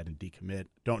go ahead and decommit.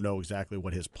 Don't know exactly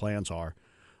what his plans are,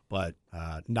 but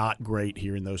not great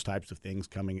hearing those types of things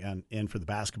coming in for the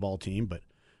basketball team. But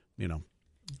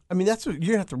I mean, that's what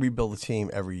you're gonna have to rebuild the team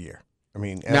every year. I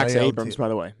mean, Max Abrams, by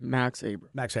the way. Max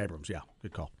Abrams, yeah,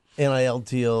 good call. NIL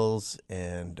deals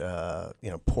and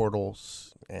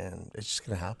portals, and it's just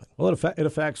going to happen. Well, it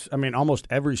affects. I mean, almost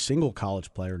every single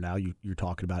college player now. You're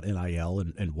talking about NIL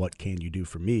and what can you do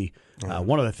for me.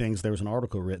 One of the things, there was an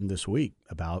article written this week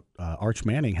about Arch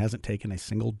Manning hasn't taken a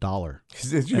single dollar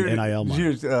in NIL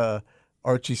money.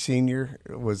 Archie Sr.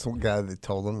 was one guy that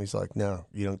told him, he's like, no,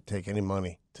 you don't take any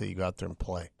money till you go out there and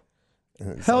play.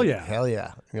 And Hell, like, yeah. Hell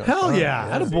yeah. You're like, Hell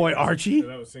yeah. Attaboy, Archie. Is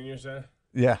that what Senior said?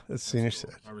 Yeah, that's Senior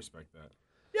said. I respect that.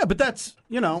 Yeah, but that's,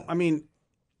 I mean,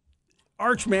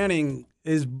 Arch Manning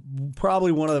is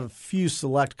probably one of the few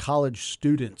select college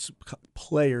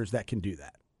players that can do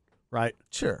that, right?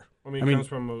 Sure. I mean, he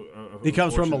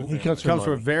comes from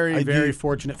a very, very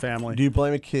fortunate family. Do you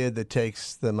blame a kid that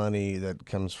takes the money that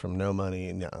comes from no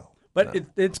money? No. But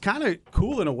it's kind of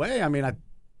cool in a way. I mean,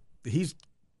 he's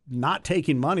not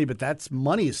taking money, but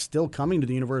money is still coming to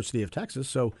the University of Texas,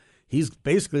 so he's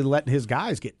basically letting his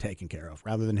guys get taken care of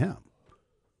rather than him.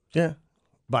 Yeah.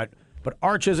 But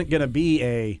Arch isn't going to be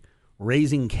a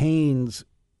Raising Cane's,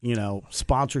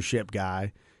 sponsorship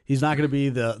guy. He's not going to be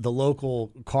the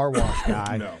local car wash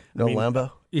guy. No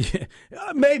Lambo? Yeah,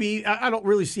 maybe. I don't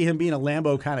really see him being a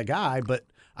Lambo kind of guy, but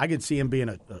I could see him being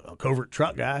a covert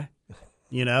truck guy,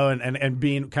 and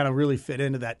being kind of really fit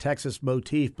into that Texas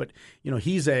motif. But,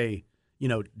 he's a,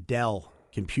 Dell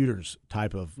Computers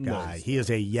type of guy. Nice. He is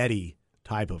a Yeti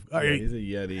type of guy. He's a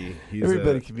Yeti.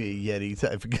 Everybody can be a Yeti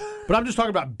type of guy. But I'm just talking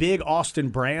about big Austin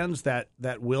brands that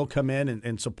will come in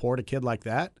and support a kid like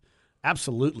that.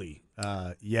 absolutely.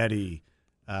 Yeti,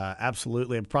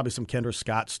 absolutely, and probably some Kendra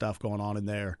Scott stuff going on in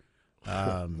there.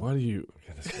 What do you?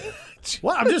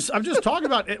 Well, I'm just talking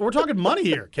about it. We're talking money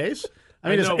here, Case. I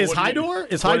mean, know, is Hydor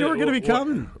going to be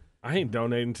coming? I ain't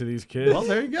donating to these kids. Well,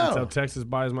 there you go. That's how Texas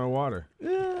buys my water.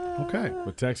 Yeah. Okay.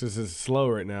 But Texas is slow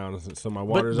right now, so my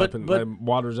water's up in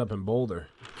Boulder.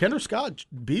 Kendra Scott,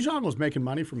 Bijan was making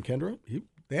money from Kendra.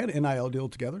 They had an NIL deal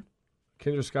together.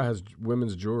 Kendra Scott has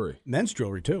women's jewelry, men's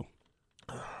jewelry too.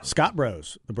 Scott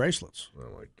Bros, the bracelets.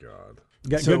 Oh my God.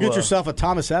 Go get yourself a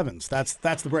Thomas Evans. That's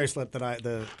the bracelet that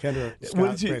the Kendra Scott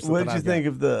bracelet. What did you think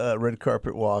of the red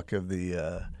carpet walk of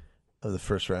the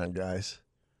first round guys?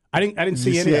 I didn't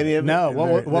see any of it. No,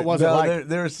 what was it like?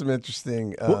 There was some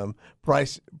interesting.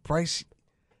 Bryce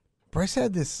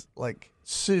had this like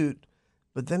suit,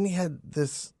 but then he had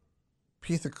this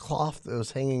piece of cloth that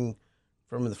was hanging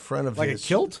from the front of like his a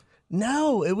kilt.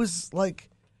 No, it was like.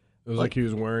 It was like he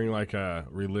was wearing like a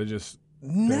religious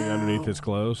thing underneath his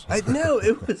clothes. No,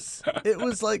 it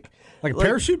was like like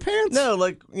parachute pants. No,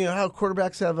 like how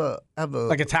quarterbacks have a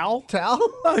like a towel.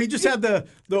 Oh, he just had the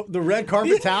red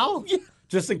carpet towel,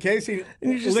 just in case he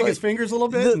lick his fingers a little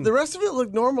bit. The rest of it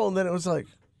looked normal, and then it was like,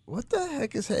 what the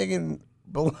heck is hanging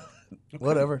below?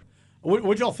 Whatever.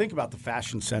 What y'all think about the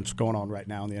fashion sense going on right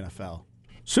now in the NFL?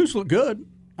 Suits look good.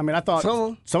 I mean, I thought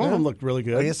some of them looked really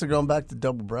good. I guess they're going back to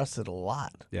double-breasted a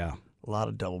lot. Yeah. A lot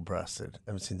of double-breasted. I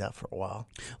haven't seen that for a while.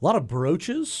 A lot of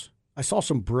brooches. I saw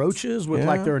some brooches with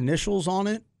like their initials on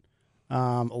it.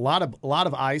 A lot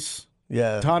of ice.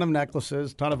 Yeah. Ton of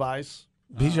necklaces. Ton of ice.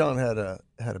 Bijan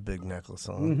had a big necklace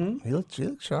on. Mm-hmm. He looked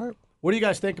sharp. What do you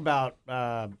guys think about?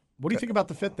 What do you think about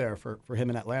the fit there for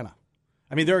him in Atlanta?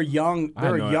 I mean, they're a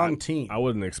young team. I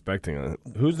wasn't expecting it.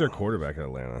 Who's their quarterback in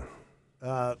Atlanta?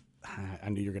 I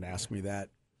knew you were going to ask me that.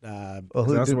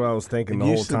 That's what I was thinking the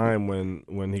whole time when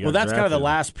he got Well, that's drafted. kind of the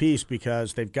last piece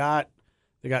because they got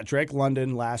Drake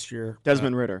London last year.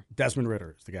 Desmond Ridder. Desmond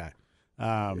Ridder is the guy.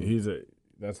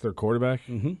 That's their quarterback.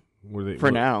 Mm-hmm. For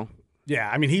now. Yeah,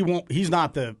 I mean he's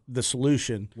not the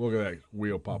solution. Look at that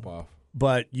wheel pop off.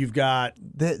 But you've got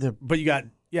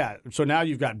so now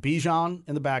you've got Bijan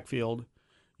in the backfield.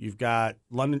 You've got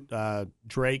London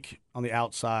Drake on the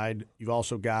outside. You've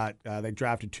also got they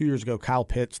drafted 2 years ago Kyle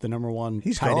Pitts, the number one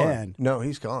tight end. No,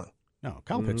 he's gone. No,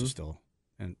 Kyle Pitts is still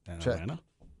in Atlanta.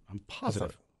 I'm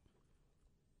positive.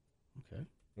 Okay.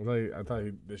 I thought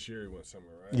this year he went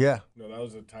somewhere, right? Yeah. No, that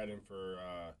was a tight end for.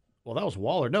 Well, that was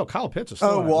Waller. No, Kyle Pitts is still.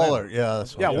 Oh, Waller. Yeah,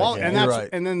 that's yeah. Waller, and you're that's right.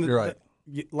 and then you're right.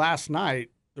 Last night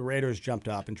the Raiders jumped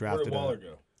up and drafted. Where did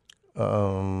Waller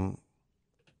go?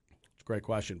 It's a great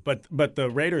question, but the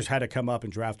Raiders had to come up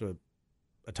and draft a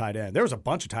tight end. There was a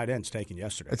bunch of tight ends taken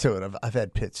yesterday. I tell you what, I've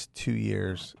had Pitts 2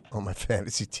 years on my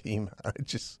fantasy team.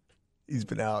 He's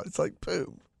been out. It's like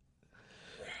poop.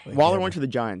 Like Waller went to the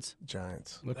Giants.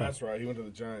 Look, that's right. He went to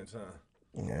the Giants, huh?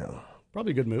 Yeah.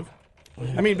 Probably a good move.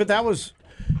 I mean, but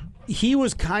he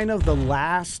was kind of the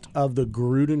last of the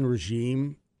Gruden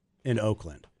regime in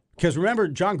Oakland. Because remember,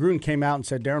 John Gruden came out and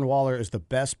said Darren Waller is the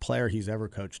best player he's ever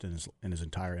coached in his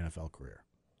entire NFL career.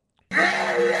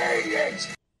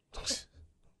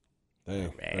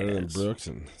 Dang, better than Brooks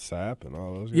and Sapp and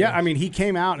all those guys. Yeah, I mean, he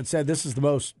came out and said this is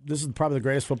probably the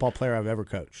greatest football player I've ever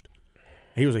coached.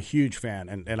 He was a huge fan,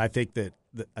 and I think that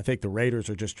the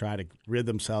Raiders are just trying to rid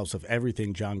themselves of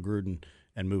everything John Gruden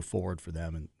and move forward for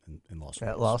them in Las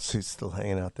Vegas. That lawsuit's still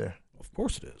hanging out there. Of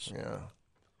course it is. Yeah.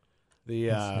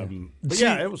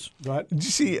 It was. Go ahead. Did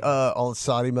you see all the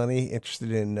Saudi money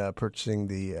interested in purchasing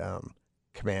the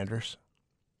Commanders?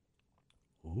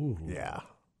 Ooh. Yeah.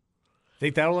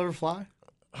 Think that'll ever fly?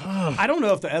 I don't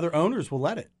know if the other owners will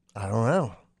let it. I don't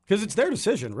know. Because it's their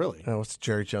decision, really. What's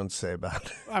Jerry Jones say about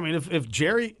it? I mean, if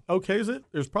Jerry okays it,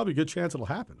 there's probably a good chance it'll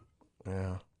happen.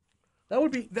 Yeah. That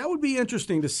would be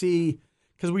interesting to see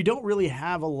because we don't really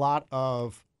have a lot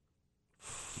of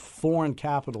foreign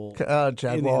capital.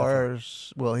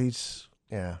 Jaguars. Well, he's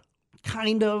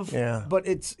kind of. Yeah. But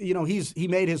it's he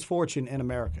made his fortune in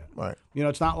America. Right.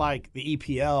 It's not like the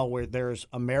EPL where there's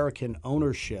American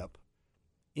ownership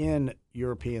in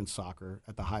European soccer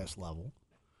at the highest level.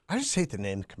 I just hate the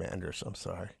name Commanders. I'm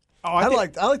sorry. Oh, I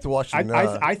like to watch them.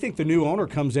 I think the new owner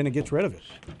comes in and gets rid of it.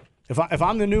 If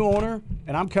I'm the new owner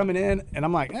and I'm coming in and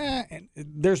I'm like,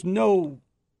 there's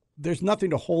nothing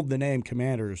to hold the name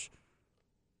Commanders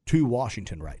to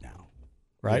Washington right now,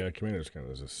 right? Yeah, Commanders kind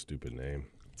of is a stupid name.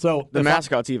 So the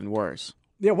mascot's even worse.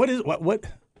 Yeah, what?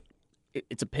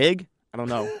 It's a pig. I don't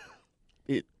know.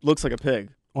 It looks like a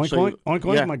pig. Oink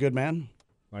oink, my good man.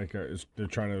 Like they're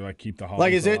trying to keep the Hollies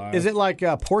like is alive. it like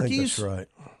Porky's? That's right.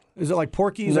 Is it like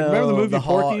Porky's? No, Like, remember the movie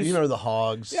Porky's? You know the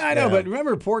hogs. Yeah, I know, but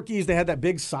remember Porky's? They had that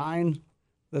big sign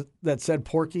that said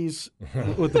Porky's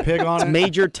with the pig on it.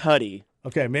 Major Tutty.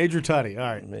 Okay, Major Tutty. All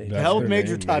right. That's Hell with their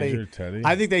Major name, Tutty. Major Tutty?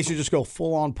 I think they should just go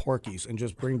full on Porky's and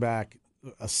just bring back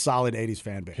a solid 80s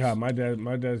fan base. God, my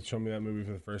dad showed me that movie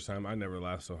for the first time. I never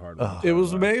laughed so hard. It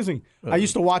was amazing. I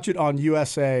used to watch it on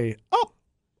USA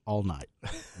all night.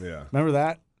 Yeah. Remember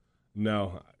that?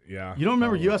 No. Yeah. You don't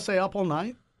remember USA Up All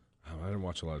Night? I didn't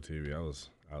watch a lot of TV. I was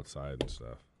outside and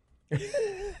stuff.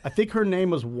 I think her name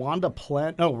was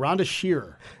Rhonda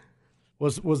Shearer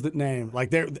was the name.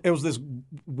 Like it was this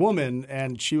woman,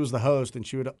 and she was the host, and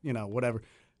she would, whatever.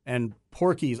 And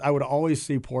Porky's, I would always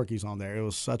see Porky's on there. It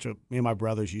was me and my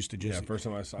brothers used to just first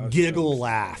time I saw it, giggle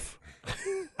laugh.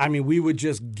 I mean, we would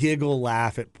just giggle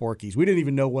laugh at Porky's. We didn't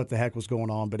even know what the heck was going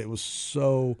on, but it was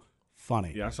so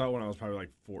funny. Yeah, I saw it when I was probably like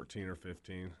 14 or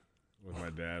 15 with my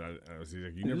dad. He's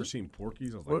like, "You never seen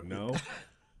Porky's?" I was like, "No."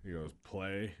 He goes,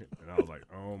 "Play," and I was like,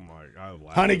 "Oh my god!"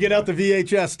 Honey, get out the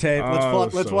VHS tape.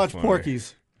 Let's so watch funny.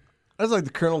 Porky's. I was like,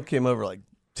 the Colonel came over like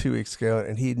 2 weeks ago,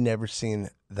 and he'd never seen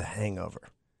The Hangover.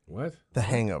 What? The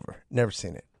Hangover. Never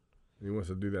seen it. He wants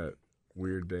to do that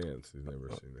weird dance. He's never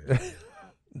seen it.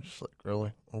 I'm just like,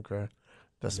 really? Okay.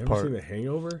 Best Never part. seen The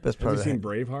Hangover? Best part. Have you seen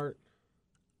Braveheart?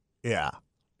 Yeah.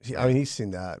 I mean, he's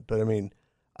seen that, but I mean,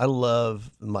 I love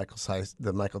the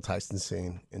Michael Tyson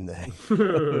scene in The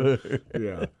Hangover.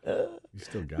 Yeah. You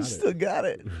still got it. Still got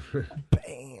it.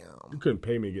 Bam. You couldn't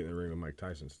pay me to get in the ring with Mike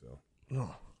Tyson still.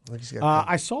 No.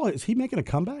 I saw it. Is he making a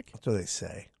comeback? That's what they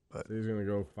say. But he's going to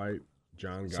go fight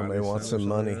John Gotti. Somebody wants some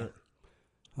money.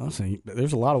 Honestly,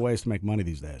 there's a lot of ways to make money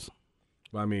these days.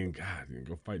 Well, I mean, God, you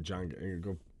go fight John.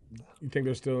 You think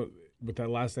they're still with that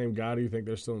last name Gotti? You think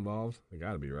they're still involved? They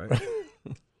got to be, right?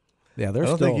 Yeah, I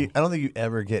don't think you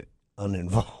ever get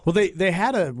uninvolved. Well, they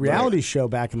had a reality show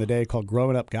back in the day called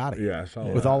Growing Up Gotti. Yeah, I saw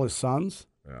with that. all his sons.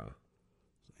 Yeah,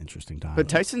 interesting time. But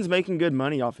Tyson's making good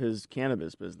money off his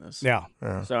cannabis business. Yeah.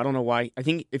 So I don't know why. I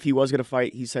think if he was going to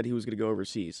fight, he said he was going to go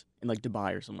overseas in like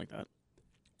Dubai or something like that.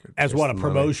 As what, a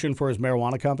promotion for his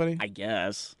marijuana company? I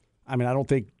guess. I mean, I don't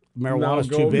think marijuana's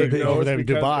too big over there in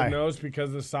Dubai. No, it's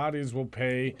because the Saudis will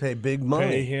pay big money.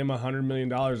 Pay him $100 million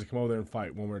to come over there and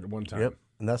fight one time. Yep,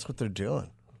 and that's what they're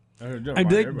doing.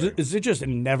 Is it just a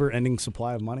never-ending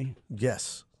supply of money?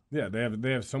 Yes. Yeah,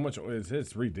 they have so much.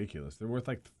 It's ridiculous. They're worth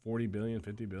like $40 billion,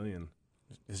 $50 billion.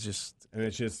 It's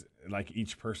just like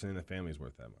each person in the family is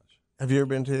worth that much. Have you ever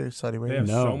been to Saudi Arabia?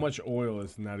 They have so much oil,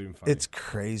 it's not even funny. It's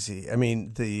crazy. I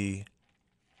mean, they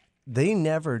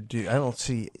never do. I don't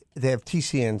see. They have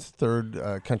TCN's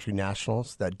third country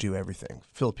nationals that do everything.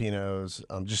 Filipinos,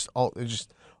 just a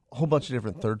whole bunch of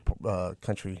different third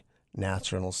country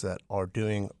nationals that are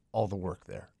doing all the work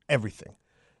there, everything.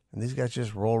 And these guys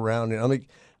just roll around. And I mean,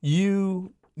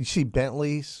 you see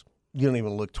Bentleys, you don't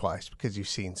even look twice because you've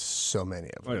seen so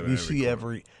many of them. You see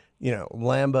every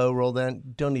Lambo roll down,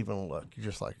 don't even look. You're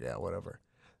just like, yeah, whatever.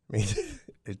 I mean,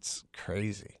 it's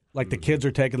crazy. Like the kids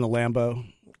are taking the Lambo.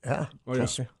 Yeah. Oh, yeah.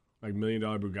 Like $1 million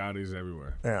Bugattis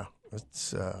everywhere. Yeah.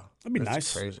 It's that'd be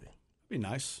nice. Crazy. That'd be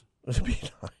nice. It'd be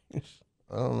nice.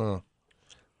 I don't know.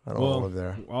 I don't want to live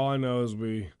there. All I know is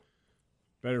we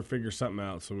better figure something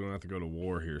out so we don't have to go to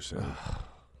war here soon.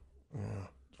 Yeah.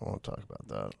 Don't want to talk about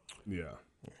that. Yeah.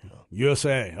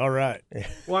 USA. All right.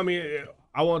 Well, I mean,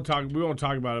 we won't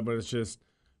talk about it, but it's just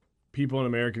people in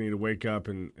America need to wake up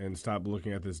and stop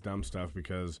looking at this dumb stuff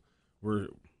because we're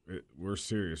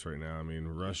serious right now. I mean,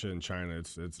 Russia and China,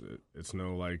 it's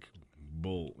no like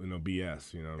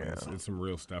BS. You know, what I mean? It's some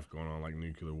real stuff going on, like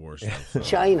nuclear war stuff. So.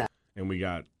 China, and we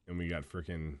got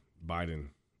freaking Biden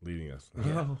leading us.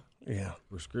 Yeah,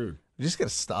 we're screwed. You just got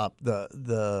to stop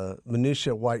the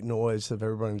minutia white noise of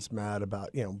everyone's mad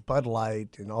about Bud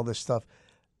Light and all this stuff.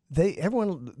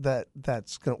 Everyone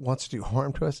wants to do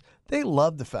harm to us. They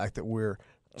love the fact that we're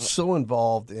so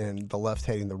involved in the left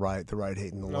hating the right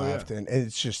hating the left, and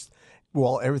it's just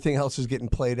while everything else is getting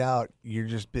played out, you're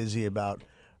just busy about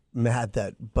mad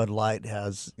that Bud Light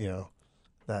has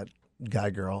that guy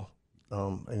girl,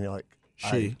 and you're like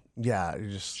she. You're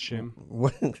just Shim.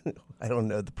 I don't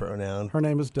know the pronoun. Her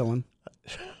name is Dylan.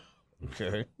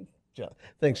 Okay.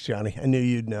 Thanks, Johnny. I knew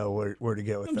you'd know where to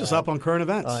go with that. I'm just up on current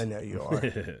events. I know you are.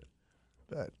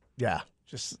 But yeah,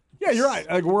 you're right.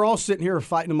 Like, we're all sitting here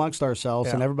fighting amongst ourselves,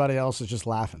 Yeah. and everybody else is just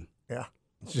laughing. Yeah,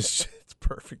 it's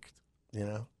perfect.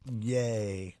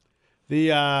 Yay. Did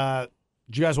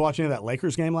you guys watch any of that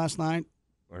Lakers game last night?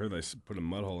 I heard they put a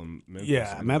mud hole in Memphis.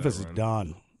 Yeah, Memphis is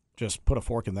done. Just put a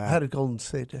fork in that. How did Golden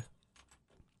State do?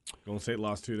 Golden State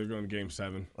lost 2. They're going to Game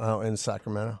 7. Oh, in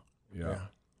Sacramento. Yeah.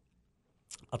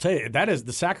 I'll tell you,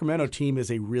 the Sacramento team is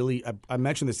a really, I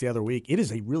mentioned this the other week, it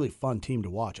is a really fun team to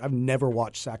watch. I've never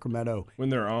watched Sacramento. When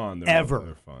they're on, they're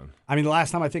fun. I mean, the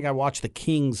last time I think I watched the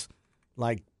Kings,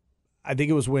 I think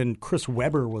it was when Chris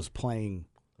Webber was playing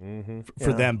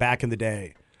for them back in the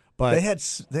day. But they had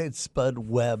Spud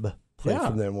Webb play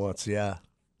for them once. Yeah,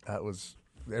 that was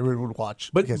everyone would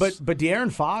watch. But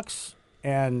De'Aaron Fox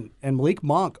and Malik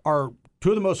Monk are two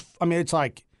of the most. I mean, it's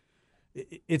like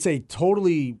it's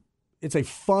a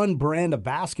fun brand of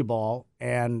basketball,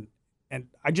 and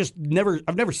I've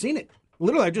never seen it.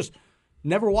 Literally, I just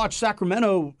never watched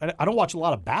Sacramento. I don't watch a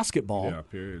lot of basketball.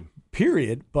 Yeah,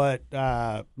 period. But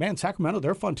man, Sacramento,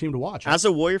 they're a fun team to watch. As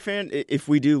a Warrior fan, if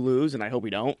we do lose, and I hope we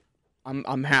don't,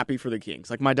 I'm happy for the Kings.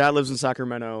 Like, my dad lives in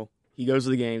Sacramento. He goes to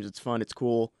the games. It's fun. It's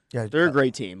cool. Yeah, they're a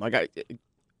great team.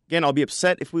 Again, I'll be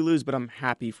upset if we lose, but I'm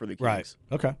happy for the Kings. Right.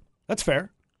 Okay, that's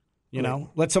fair. You know,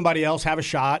 let somebody else have a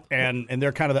shot, and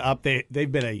they're kind of the up.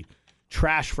 They've been a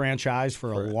trash franchise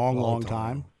for a long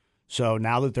time. So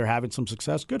now that they're having some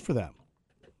success, good for them.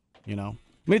 You know,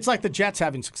 I mean, it's like the Jets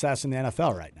having success in the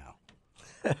NFL right now.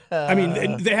 I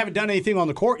mean, they haven't done anything on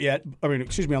the court yet. I mean,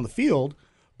 on the field.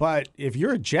 But if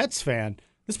you're a Jets fan,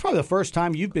 this is probably the first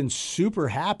time you've been super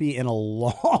happy in a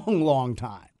long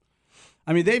time.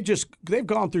 I mean, they've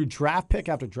gone through draft pick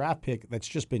after draft pick that's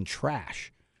just been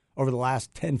trash over the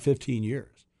last 10, 15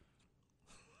 years.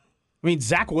 I mean,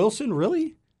 Zach Wilson,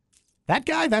 really? That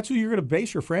guy, that's who you're going to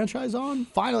base your franchise on?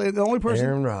 Finally, the only person.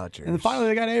 Aaron Rodgers. And finally,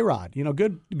 they got A-Rod. You know,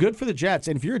 good for the Jets.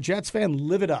 And if you're a Jets fan,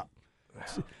 live it up.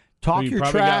 Talk your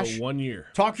trash. Got 1 year.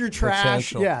 Talk your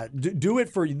trash. Potential. Yeah, do it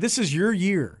for – this is your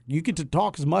year. You get to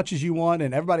talk as much as you want,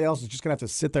 and everybody else is just going to have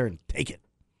to sit there and take it.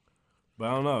 But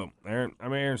I don't know.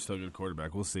 Aaron's still a good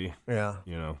quarterback. We'll see. Yeah.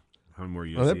 You know, how many more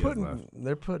years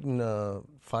they're putting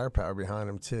firepower behind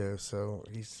him, too, so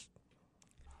it's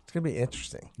going to be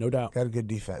interesting. No doubt. Got a good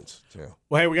defense, too.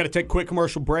 Well, hey, we got to take a quick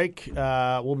commercial break.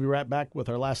 We'll be right back with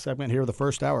our last segment here of the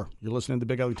first hour. You're listening to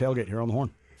Big Ugly Tailgate here on the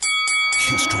Horn.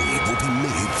 History will be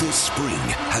made this spring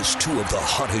as two of the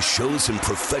hottest shows in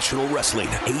professional wrestling,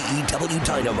 AEW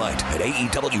Dynamite and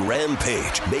AEW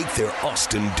Rampage, make their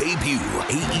Austin debut.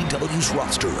 AEW's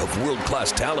roster of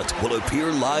world-class talent will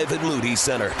appear live at Moody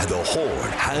Center, and the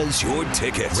Horn has your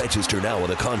tickets. Register now on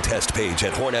the contest page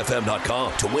at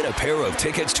hornfm.com to win a pair of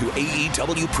tickets to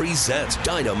AEW Presents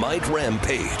Dynamite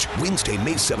Rampage, Wednesday,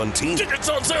 May 17th. Tickets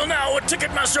on sale now at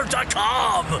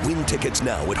Ticketmaster.com. Win tickets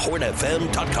now at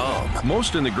hornfm.com.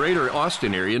 Most in the greater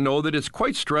Austin area know that it's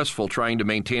quite stressful trying to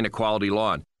maintain a quality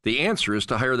lawn. The answer is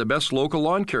to hire the best local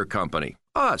lawn care company,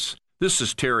 us. This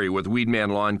is Terry with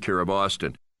Weedman Lawn Care of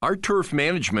Austin. Our turf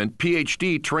management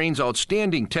PhD trains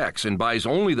outstanding techs and buys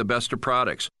only the best of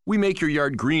products. We make your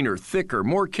yard greener, thicker,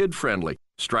 more kid-friendly.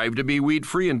 Strive to be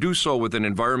weed-free and do so with an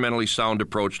environmentally sound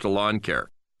approach to lawn care.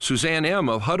 Suzanne M.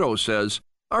 of Hutto says,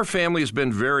 our family has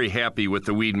been very happy with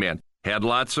the Weedman. Had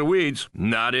lots of weeds,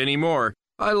 not anymore.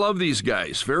 I love these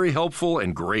guys. Very helpful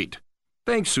and great.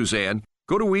 Thanks, Suzanne.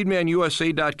 Go to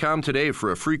WeedmanUSA.com today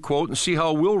for a free quote and see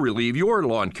how we'll relieve your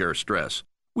lawn care stress.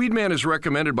 Weedman is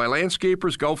recommended by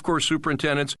landscapers, golf course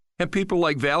superintendents, and people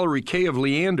like Valerie Kay of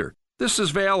Leander. This is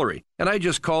Valerie, and I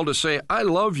just called to say I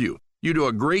love you. You do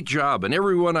a great job, and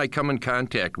everyone I come in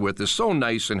contact with is so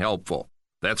nice and helpful.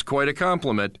 That's quite a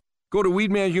compliment. Go to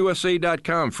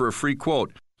WeedmanUSA.com for a free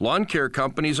quote. Lawn care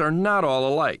companies are not all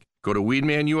alike. Go to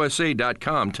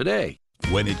WeedmanUSA.com today.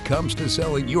 When it comes to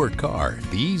selling your car,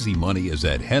 the easy money is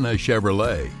at Henna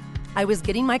Chevrolet. I was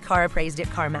getting my car appraised at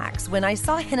CarMax when I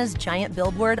saw Henna's giant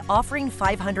billboard offering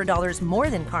 $500 more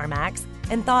than CarMax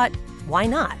and thought, why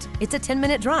not? It's a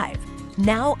 10-minute drive.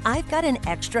 Now I've got an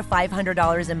extra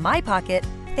 $500 in my pocket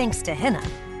thanks to Henna.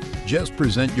 Just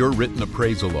present your written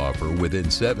appraisal offer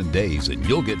within 7 days and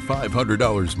you'll get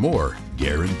 $500 more,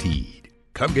 guaranteed.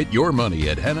 Come get your money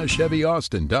at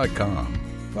HennaChevyAustin.com.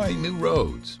 Find new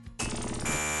roads.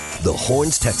 The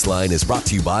Horns text line is brought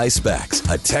to you by Specs,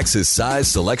 a Texas-sized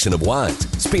selection of wines,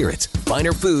 spirits,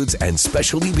 finer foods, and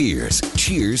specialty beers.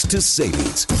 Cheers to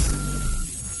savings.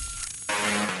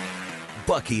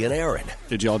 Bucky and Aaron.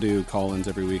 Did y'all do call-ins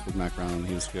every week with Mac Brown when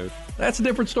he was coach? That's a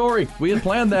different story. We had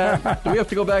planned that. Do we have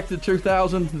to go back to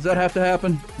 2000? Does that have to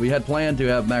happen? We had planned to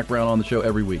have Mac Brown on the show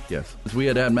every week, yes. We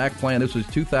had Mac planned. This was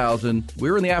 2000. We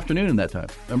were in the afternoon in that time.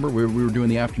 Remember, we were doing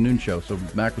the afternoon show, so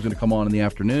Mac was going to come on in the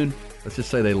afternoon. Let's just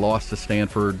say they lost to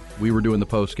Stanford. We were doing the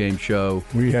post-game show.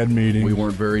 We had meetings. We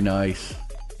weren't very nice,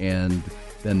 and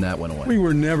then that went away. We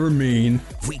were never mean.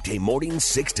 Weekday mornings,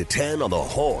 6 to 10 on the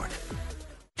Horn.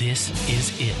 This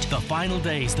is it. The final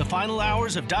days, the final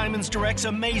hours of Diamonds Direct's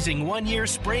amazing one-year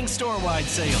spring store-wide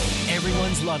sale.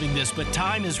 Everyone's loving this, but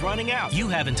time is running out. You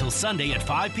have until Sunday at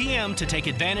 5 p.m. to take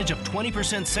advantage of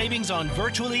 20% savings on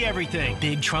virtually everything.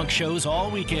 Big trunk shows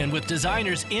all weekend with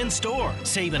designers in-store.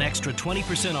 Save an extra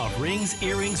 20% off rings,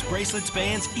 earrings, bracelets,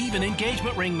 bands, even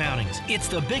engagement ring mountings. It's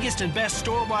the biggest and best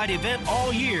store-wide event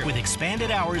all year with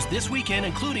expanded hours this weekend,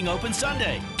 including open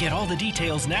Sunday. Get all the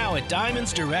details now at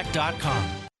DiamondsDirect.com.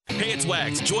 Hey, it's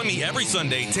Wags. Join me every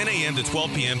Sunday, 10 a.m. to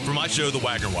 12 p.m. for my show, The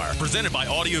Wagner Wire, presented by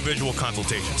Audiovisual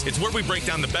Consultations. It's where we break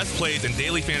down the best plays in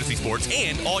daily fantasy sports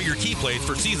and all your key plays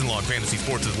for season-long fantasy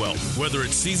sports as well. Whether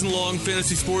it's season-long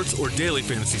fantasy sports or daily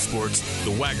fantasy sports,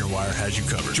 The Wagner Wire has you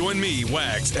covered. Join me,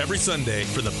 Wags, every Sunday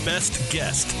for the best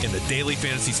guest in the daily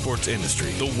fantasy sports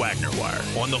industry, The Wagner Wire,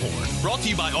 on the Horn. Brought to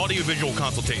you by Audiovisual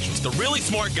Consultations, the really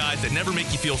smart guys that never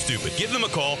make you feel stupid. Give them a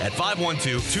call at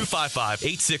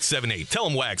 512-255-8678. Tell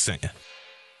them Wags sent you.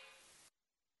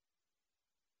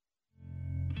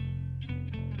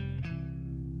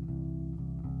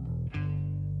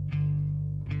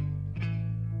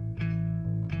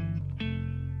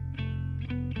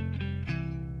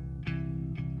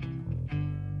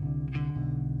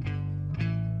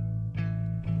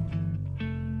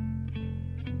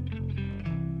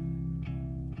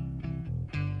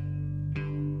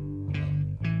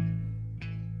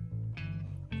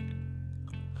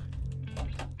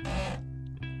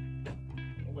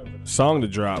 Song to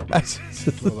drop. Looks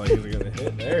like he's gonna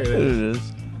hit. There it is.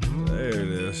 There it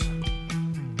is.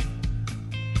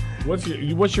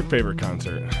 What's your favorite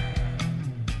concert?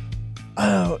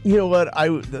 Oh, you know what?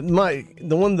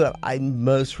 The one that I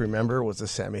most remember was the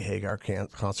Sammy Hagar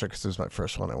concert because it was my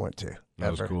first one I went to.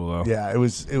 That was cool though. Yeah, it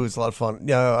was a lot of fun.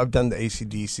 Yeah, I've done the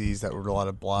AC/DCs that were a lot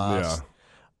of blasts.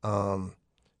 Yeah.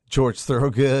 George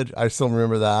Thorogood, I still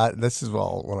remember that. This is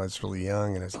all when I was really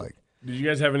young, and it's like. Did you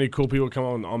guys have any cool people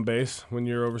come on bass when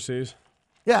you were overseas?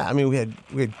 Yeah, I mean we had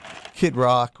Kid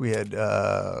Rock. We had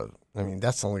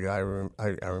that's the only guy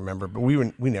I remember. But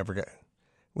we never got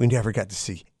to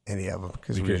see any of them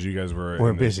because you guys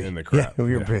were busy in the crowd. Yeah,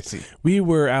 we were busy. We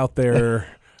were out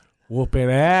there whooping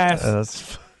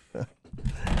ass. God,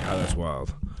 that's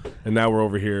wild. And now we're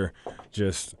over here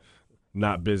just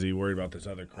not busy, worried about this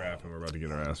other crap, and we're about to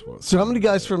get our ass whooped. So how many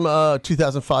guys from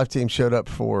 2005 team showed up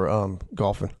for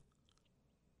golfing?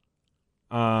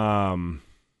 Whole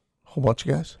bunch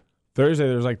of guys. Thursday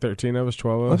there was like 13 of us,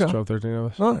 12 of us, Okay. 12, 13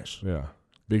 of us. Nice. Yeah.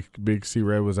 Big C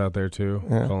Red was out there too.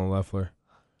 Yeah. Colin Leffler.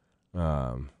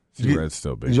 C Red's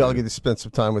still big. Did y'all get to spend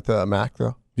some time with Mac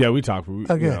though? Yeah, we talked.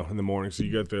 Okay. In the morning, so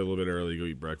you get there a little bit early, go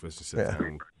eat breakfast, and sit down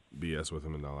and BS with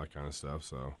him and all that kind of stuff.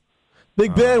 So,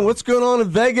 Big Ben, what's going on in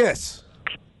Vegas?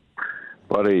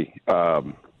 Buddy,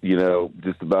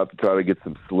 just about to try to get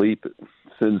some sleep.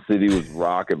 Sin City was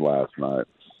rocking last night.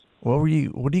 What are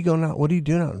you doing out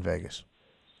in Vegas?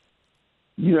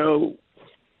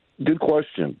 Good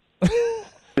question.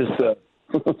 Just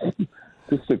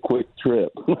a quick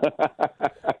trip.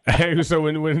 Hey, so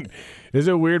when is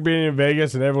it weird being in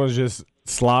Vegas and everyone's just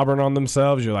slobbering on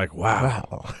themselves? You're like,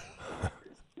 wow.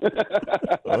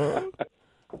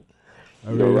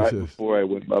 Right before I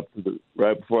went up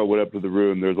to the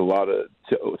room, there's a lot of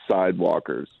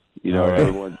sidewalkers.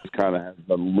 Everyone just kind of has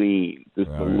a lean, a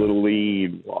little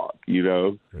lean walk.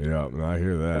 Yeah, I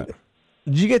hear that.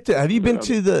 Did you have you been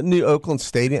to the new Oakland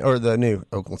Stadium or the new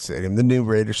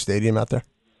Raiders Stadium out there?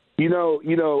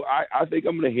 I think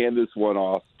I'm going to hand this one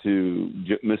off to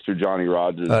Mr. Johnny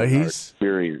Rogers. He's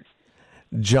experienced.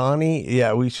 Johnny,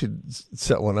 yeah, we should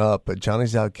set one up, but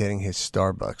Johnny's out getting his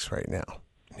Starbucks right now.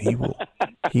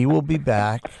 He will be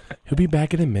back. He'll be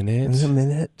back in a minute.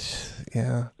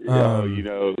 Yeah.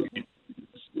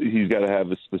 He's got to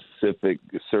have a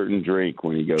certain drink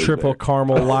when he goes triple there.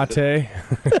 Caramel latte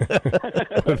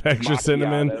with extra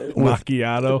cinnamon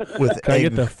macchiato. Can I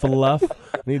get the fluff?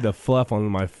 I need the fluff on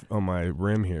my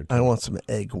rim here. I want some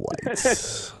egg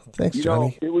whites. Thanks,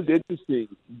 Johnny. It was interesting.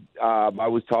 I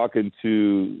was talking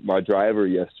to my driver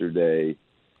yesterday,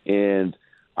 and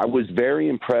I was very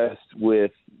impressed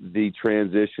with the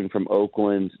transition from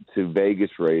Oakland to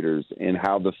Vegas Raiders and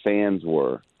how the fans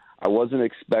were. I wasn't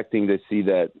expecting to see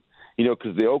that,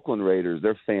 because the Oakland Raiders,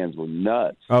 their fans were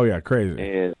nuts. Oh yeah, crazy.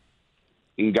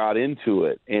 And got into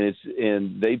it,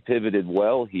 and they pivoted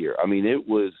well here. I mean, it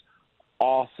was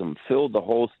awesome. Filled the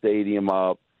whole stadium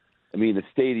up. I mean, the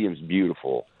stadium's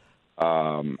beautiful.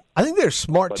 I think they're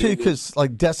smart too, because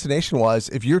destination wise,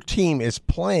 if your team is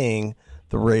playing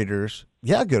the Raiders,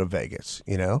 go to Vegas.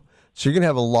 So you're gonna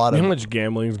have a lot of how much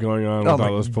gambling is going on with all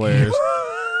those players.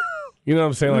 You know what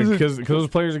I'm saying? Because those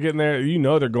players are getting there.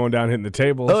 They're going down hitting the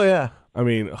tables. Oh yeah. I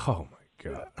mean, oh my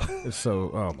God. It's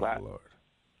so, oh, my Lord.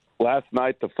 Last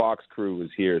night, the Fox crew was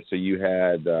here. So you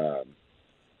had,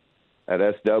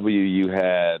 at SW, you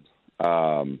had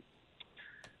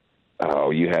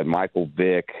Michael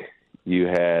Vick. You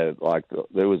had,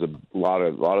 there was a lot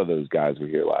of those guys were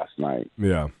here last night.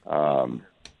 Yeah.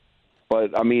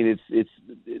 But, I mean, it's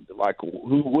like,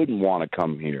 who wouldn't want to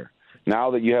come here?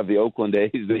 Now that you have the Oakland A's,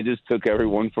 they just took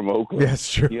everyone from Oakland.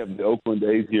 That's true. You have the Oakland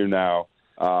A's here now.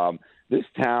 This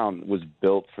town was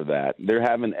built for that. They're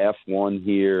having F1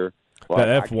 here.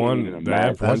 That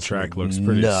F1 track looks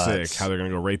pretty sick. How they're going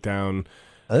to go right down.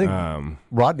 I think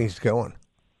Rodney's going.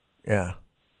 Yeah.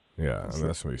 Yeah, and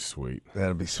that's going to be sweet.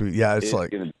 That'll be sweet. Yeah, it's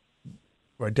like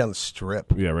right down the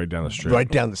strip. Yeah, right down the strip. Right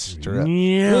down the strip.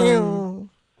 Yeah.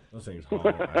 Those things haul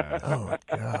ass. Oh, my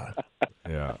God.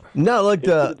 Yeah. No, like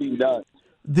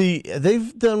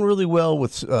they've done really well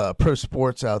with pro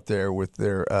sports out there with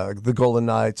their the Golden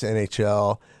Knights,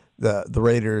 NHL, the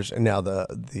Raiders, and now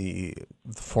the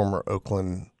former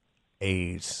Oakland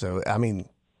A's. So I mean,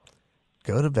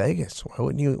 go to Vegas. Why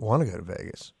wouldn't you want to go to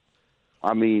Vegas?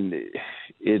 I mean,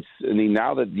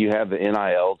 now that you have the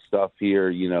NIL stuff here,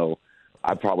 you know,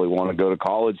 I'd probably want to go to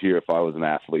college here if I was an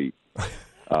athlete.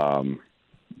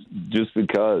 Just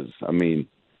because, I mean,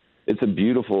 it's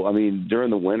during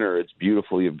the winter, it's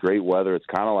beautiful. You have great weather. It's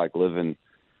kind of like living,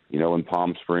 you know, in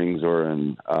Palm Springs or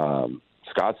in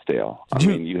Scottsdale.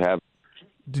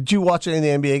 Did you watch any of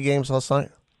the NBA games last night?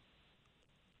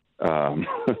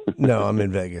 No, I'm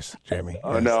in Vegas, Jamie.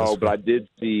 Yes, no, but I did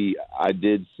see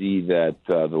that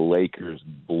the Lakers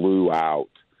blew out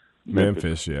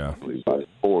Memphis. Yeah, by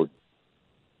 4.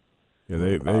 Yeah,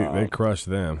 they crushed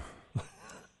them.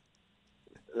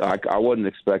 I wasn't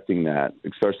expecting that,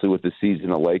 especially with the season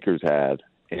the Lakers had,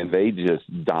 and they just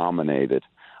dominated.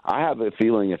 I have a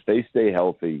feeling if they stay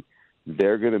healthy,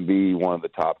 they're going to be one of the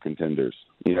top contenders.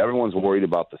 You know, everyone's worried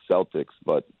about the Celtics,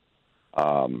 but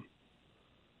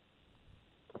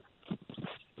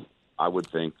I would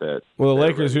think that. Well, the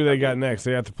Lakers, who they got next?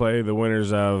 They have to play the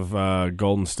winners of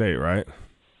Golden State, right?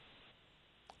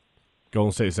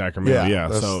 Golden State, Sacramento. Yeah.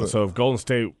 So if Golden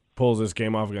State pulls this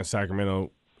game off against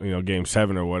Sacramento, you know, Game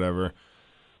 7 or whatever,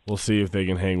 we'll see if they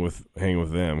can hang with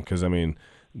them. Because I mean,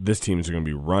 this team's going to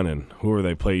be running. Whoever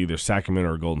they play, either Sacramento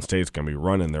or Golden State's going to be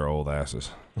running their old asses.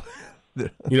 You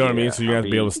know what I mean? So you have to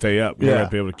be able to stay up. You have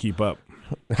to be able to keep up.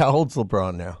 How old's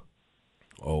LeBron now?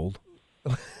 Old.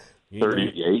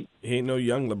 38. He ain't no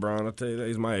young LeBron. I'll tell you that.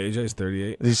 He's my age. He's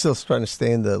 38. Is he still trying to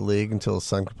stay in the league until his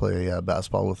son can play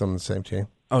basketball with him on the same team?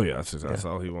 Oh yeah, that's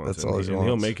all he wants. That's all he wants.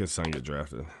 He'll make his son get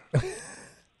drafted.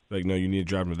 Like, no, you need to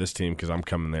drive him to this team because I'm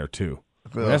coming there too.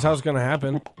 And that's how it's going to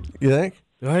happen. You think?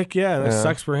 Heck yeah, that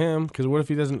sucks for him because what if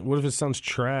he doesn't? What if his son's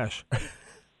trash?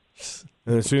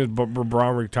 And as soon as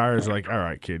LeBron retires, like, all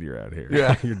right, kid, you're out of here.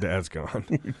 Yeah, your dad's gone.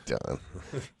 You're done.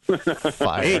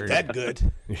 Fired. Ain't that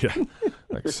good? Yeah,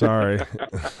 like sorry.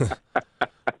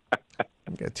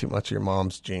 Got too much of your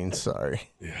mom's genes. Sorry.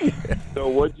 Yeah. So,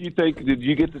 what do you think? Did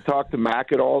you get to talk to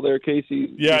Mac at all, there,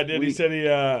 Casey? Yeah, I did. He said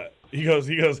he goes.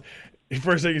 The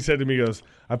first thing he said to me, he goes,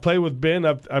 I played with Ben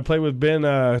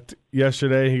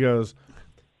yesterday. He goes,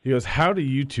 how do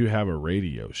you two have a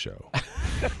radio show?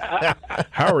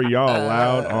 How are y'all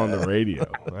allowed on the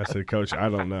radio? I said, Coach, I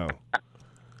don't know.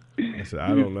 I said, I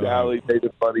don't know. Sally made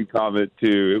a funny comment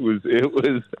too. It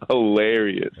was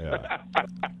hilarious.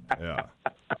 Yeah.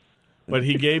 But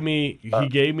he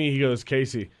goes,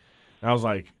 Casey. And I was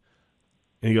like,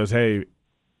 and he goes, hey,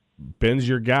 Ben's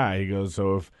your guy. He goes,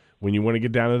 so when you want to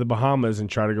get down to the Bahamas and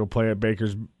try to go play at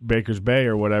Baker's Bay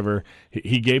or whatever,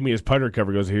 he gave me his putter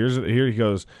cover. He goes, here he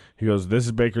goes, this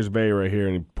is Baker's Bay right here,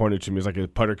 and he pointed to me. It's like a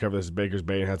putter cover. This is Baker's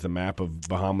Bay and has the map of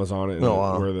Bahamas on it, and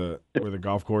where the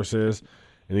golf course is.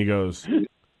 And he goes,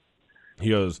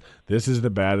 this is the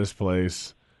baddest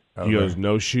place. He goes,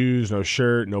 no shoes, no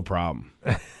shirt, no problem.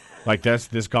 Like, that's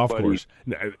this golf course.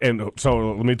 And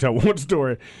so let me tell one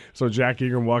story. So Jack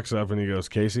Egan walks up and he goes,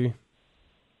 Casey.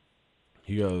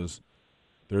 He goes,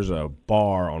 there's a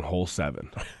bar on hole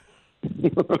 7.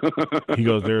 He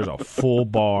goes, there's a full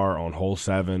bar on hole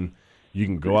 7. You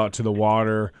can go out to the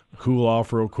water, cool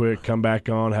off real quick, come back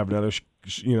on, have another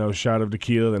shot of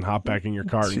tequila, then hop back in your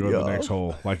cart and go to the next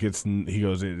hole. Like, he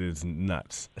goes, it is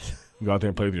nuts. You go out there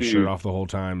and play with your shirt off the whole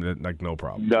time, like, no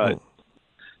problem. Nuts.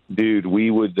 Dude,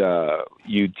 we would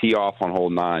you tee off on hole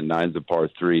 9. 9's a par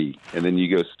 3, and then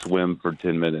you go swim for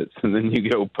 10 minutes, and then you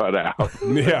go putt out.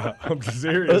 Yeah, I'm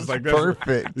serious. That's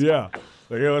perfect. Yeah,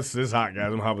 like, it's this hot,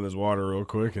 guys. I'm hopping this water real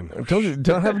quick, and I told you,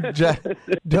 don't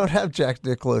have Jack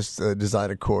Nicklaus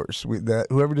design a course.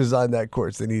 Whoever designed that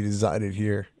course, they need to design it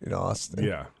here in Austin.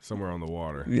 Yeah, somewhere on the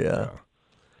water. Yeah.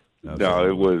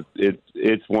 No,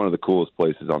 it's one of the coolest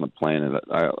places on the planet.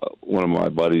 One of my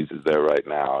buddies is there right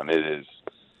now, and it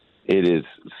is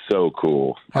so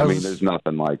cool. There's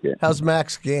nothing like it. How's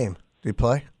Mac's game? Did he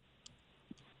play?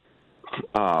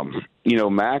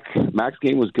 Mac's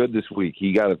game was good this week.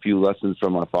 He got a few lessons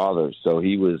from my father, so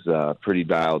he was pretty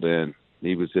dialed in.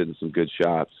 He was hitting some good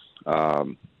shots.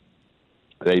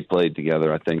 They played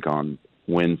together, I think, on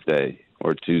Wednesday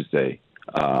or Tuesday.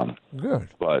 Good.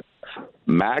 But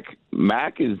Mac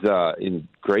is in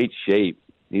great shape.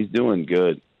 He's doing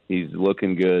good. He's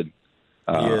looking good.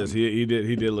 He is. He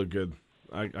did look good.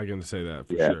 I can say that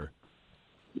for sure.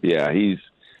 Yeah, he's.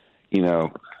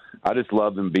 I just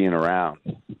loved him being around.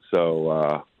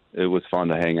 So it was fun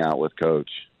to hang out with Coach.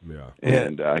 Yeah.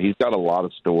 And he's got a lot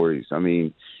of stories.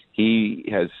 He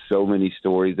has so many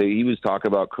stories. He was talking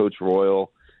about Coach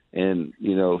Royal, and,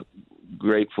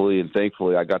 gratefully and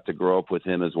thankfully I got to grow up with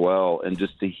him as well. And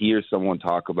just to hear someone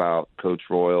talk about Coach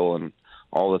Royal and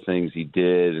all the things he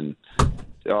did, and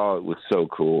it was so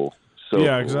cool.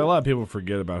 Because a lot of people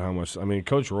forget about how much.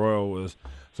 Coach Royal was.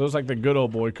 So it's like the good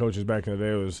old boy coaches back in the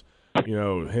day was,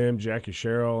 him, Jackie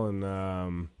Sherrill,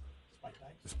 and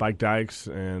Spike Dykes,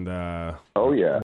 and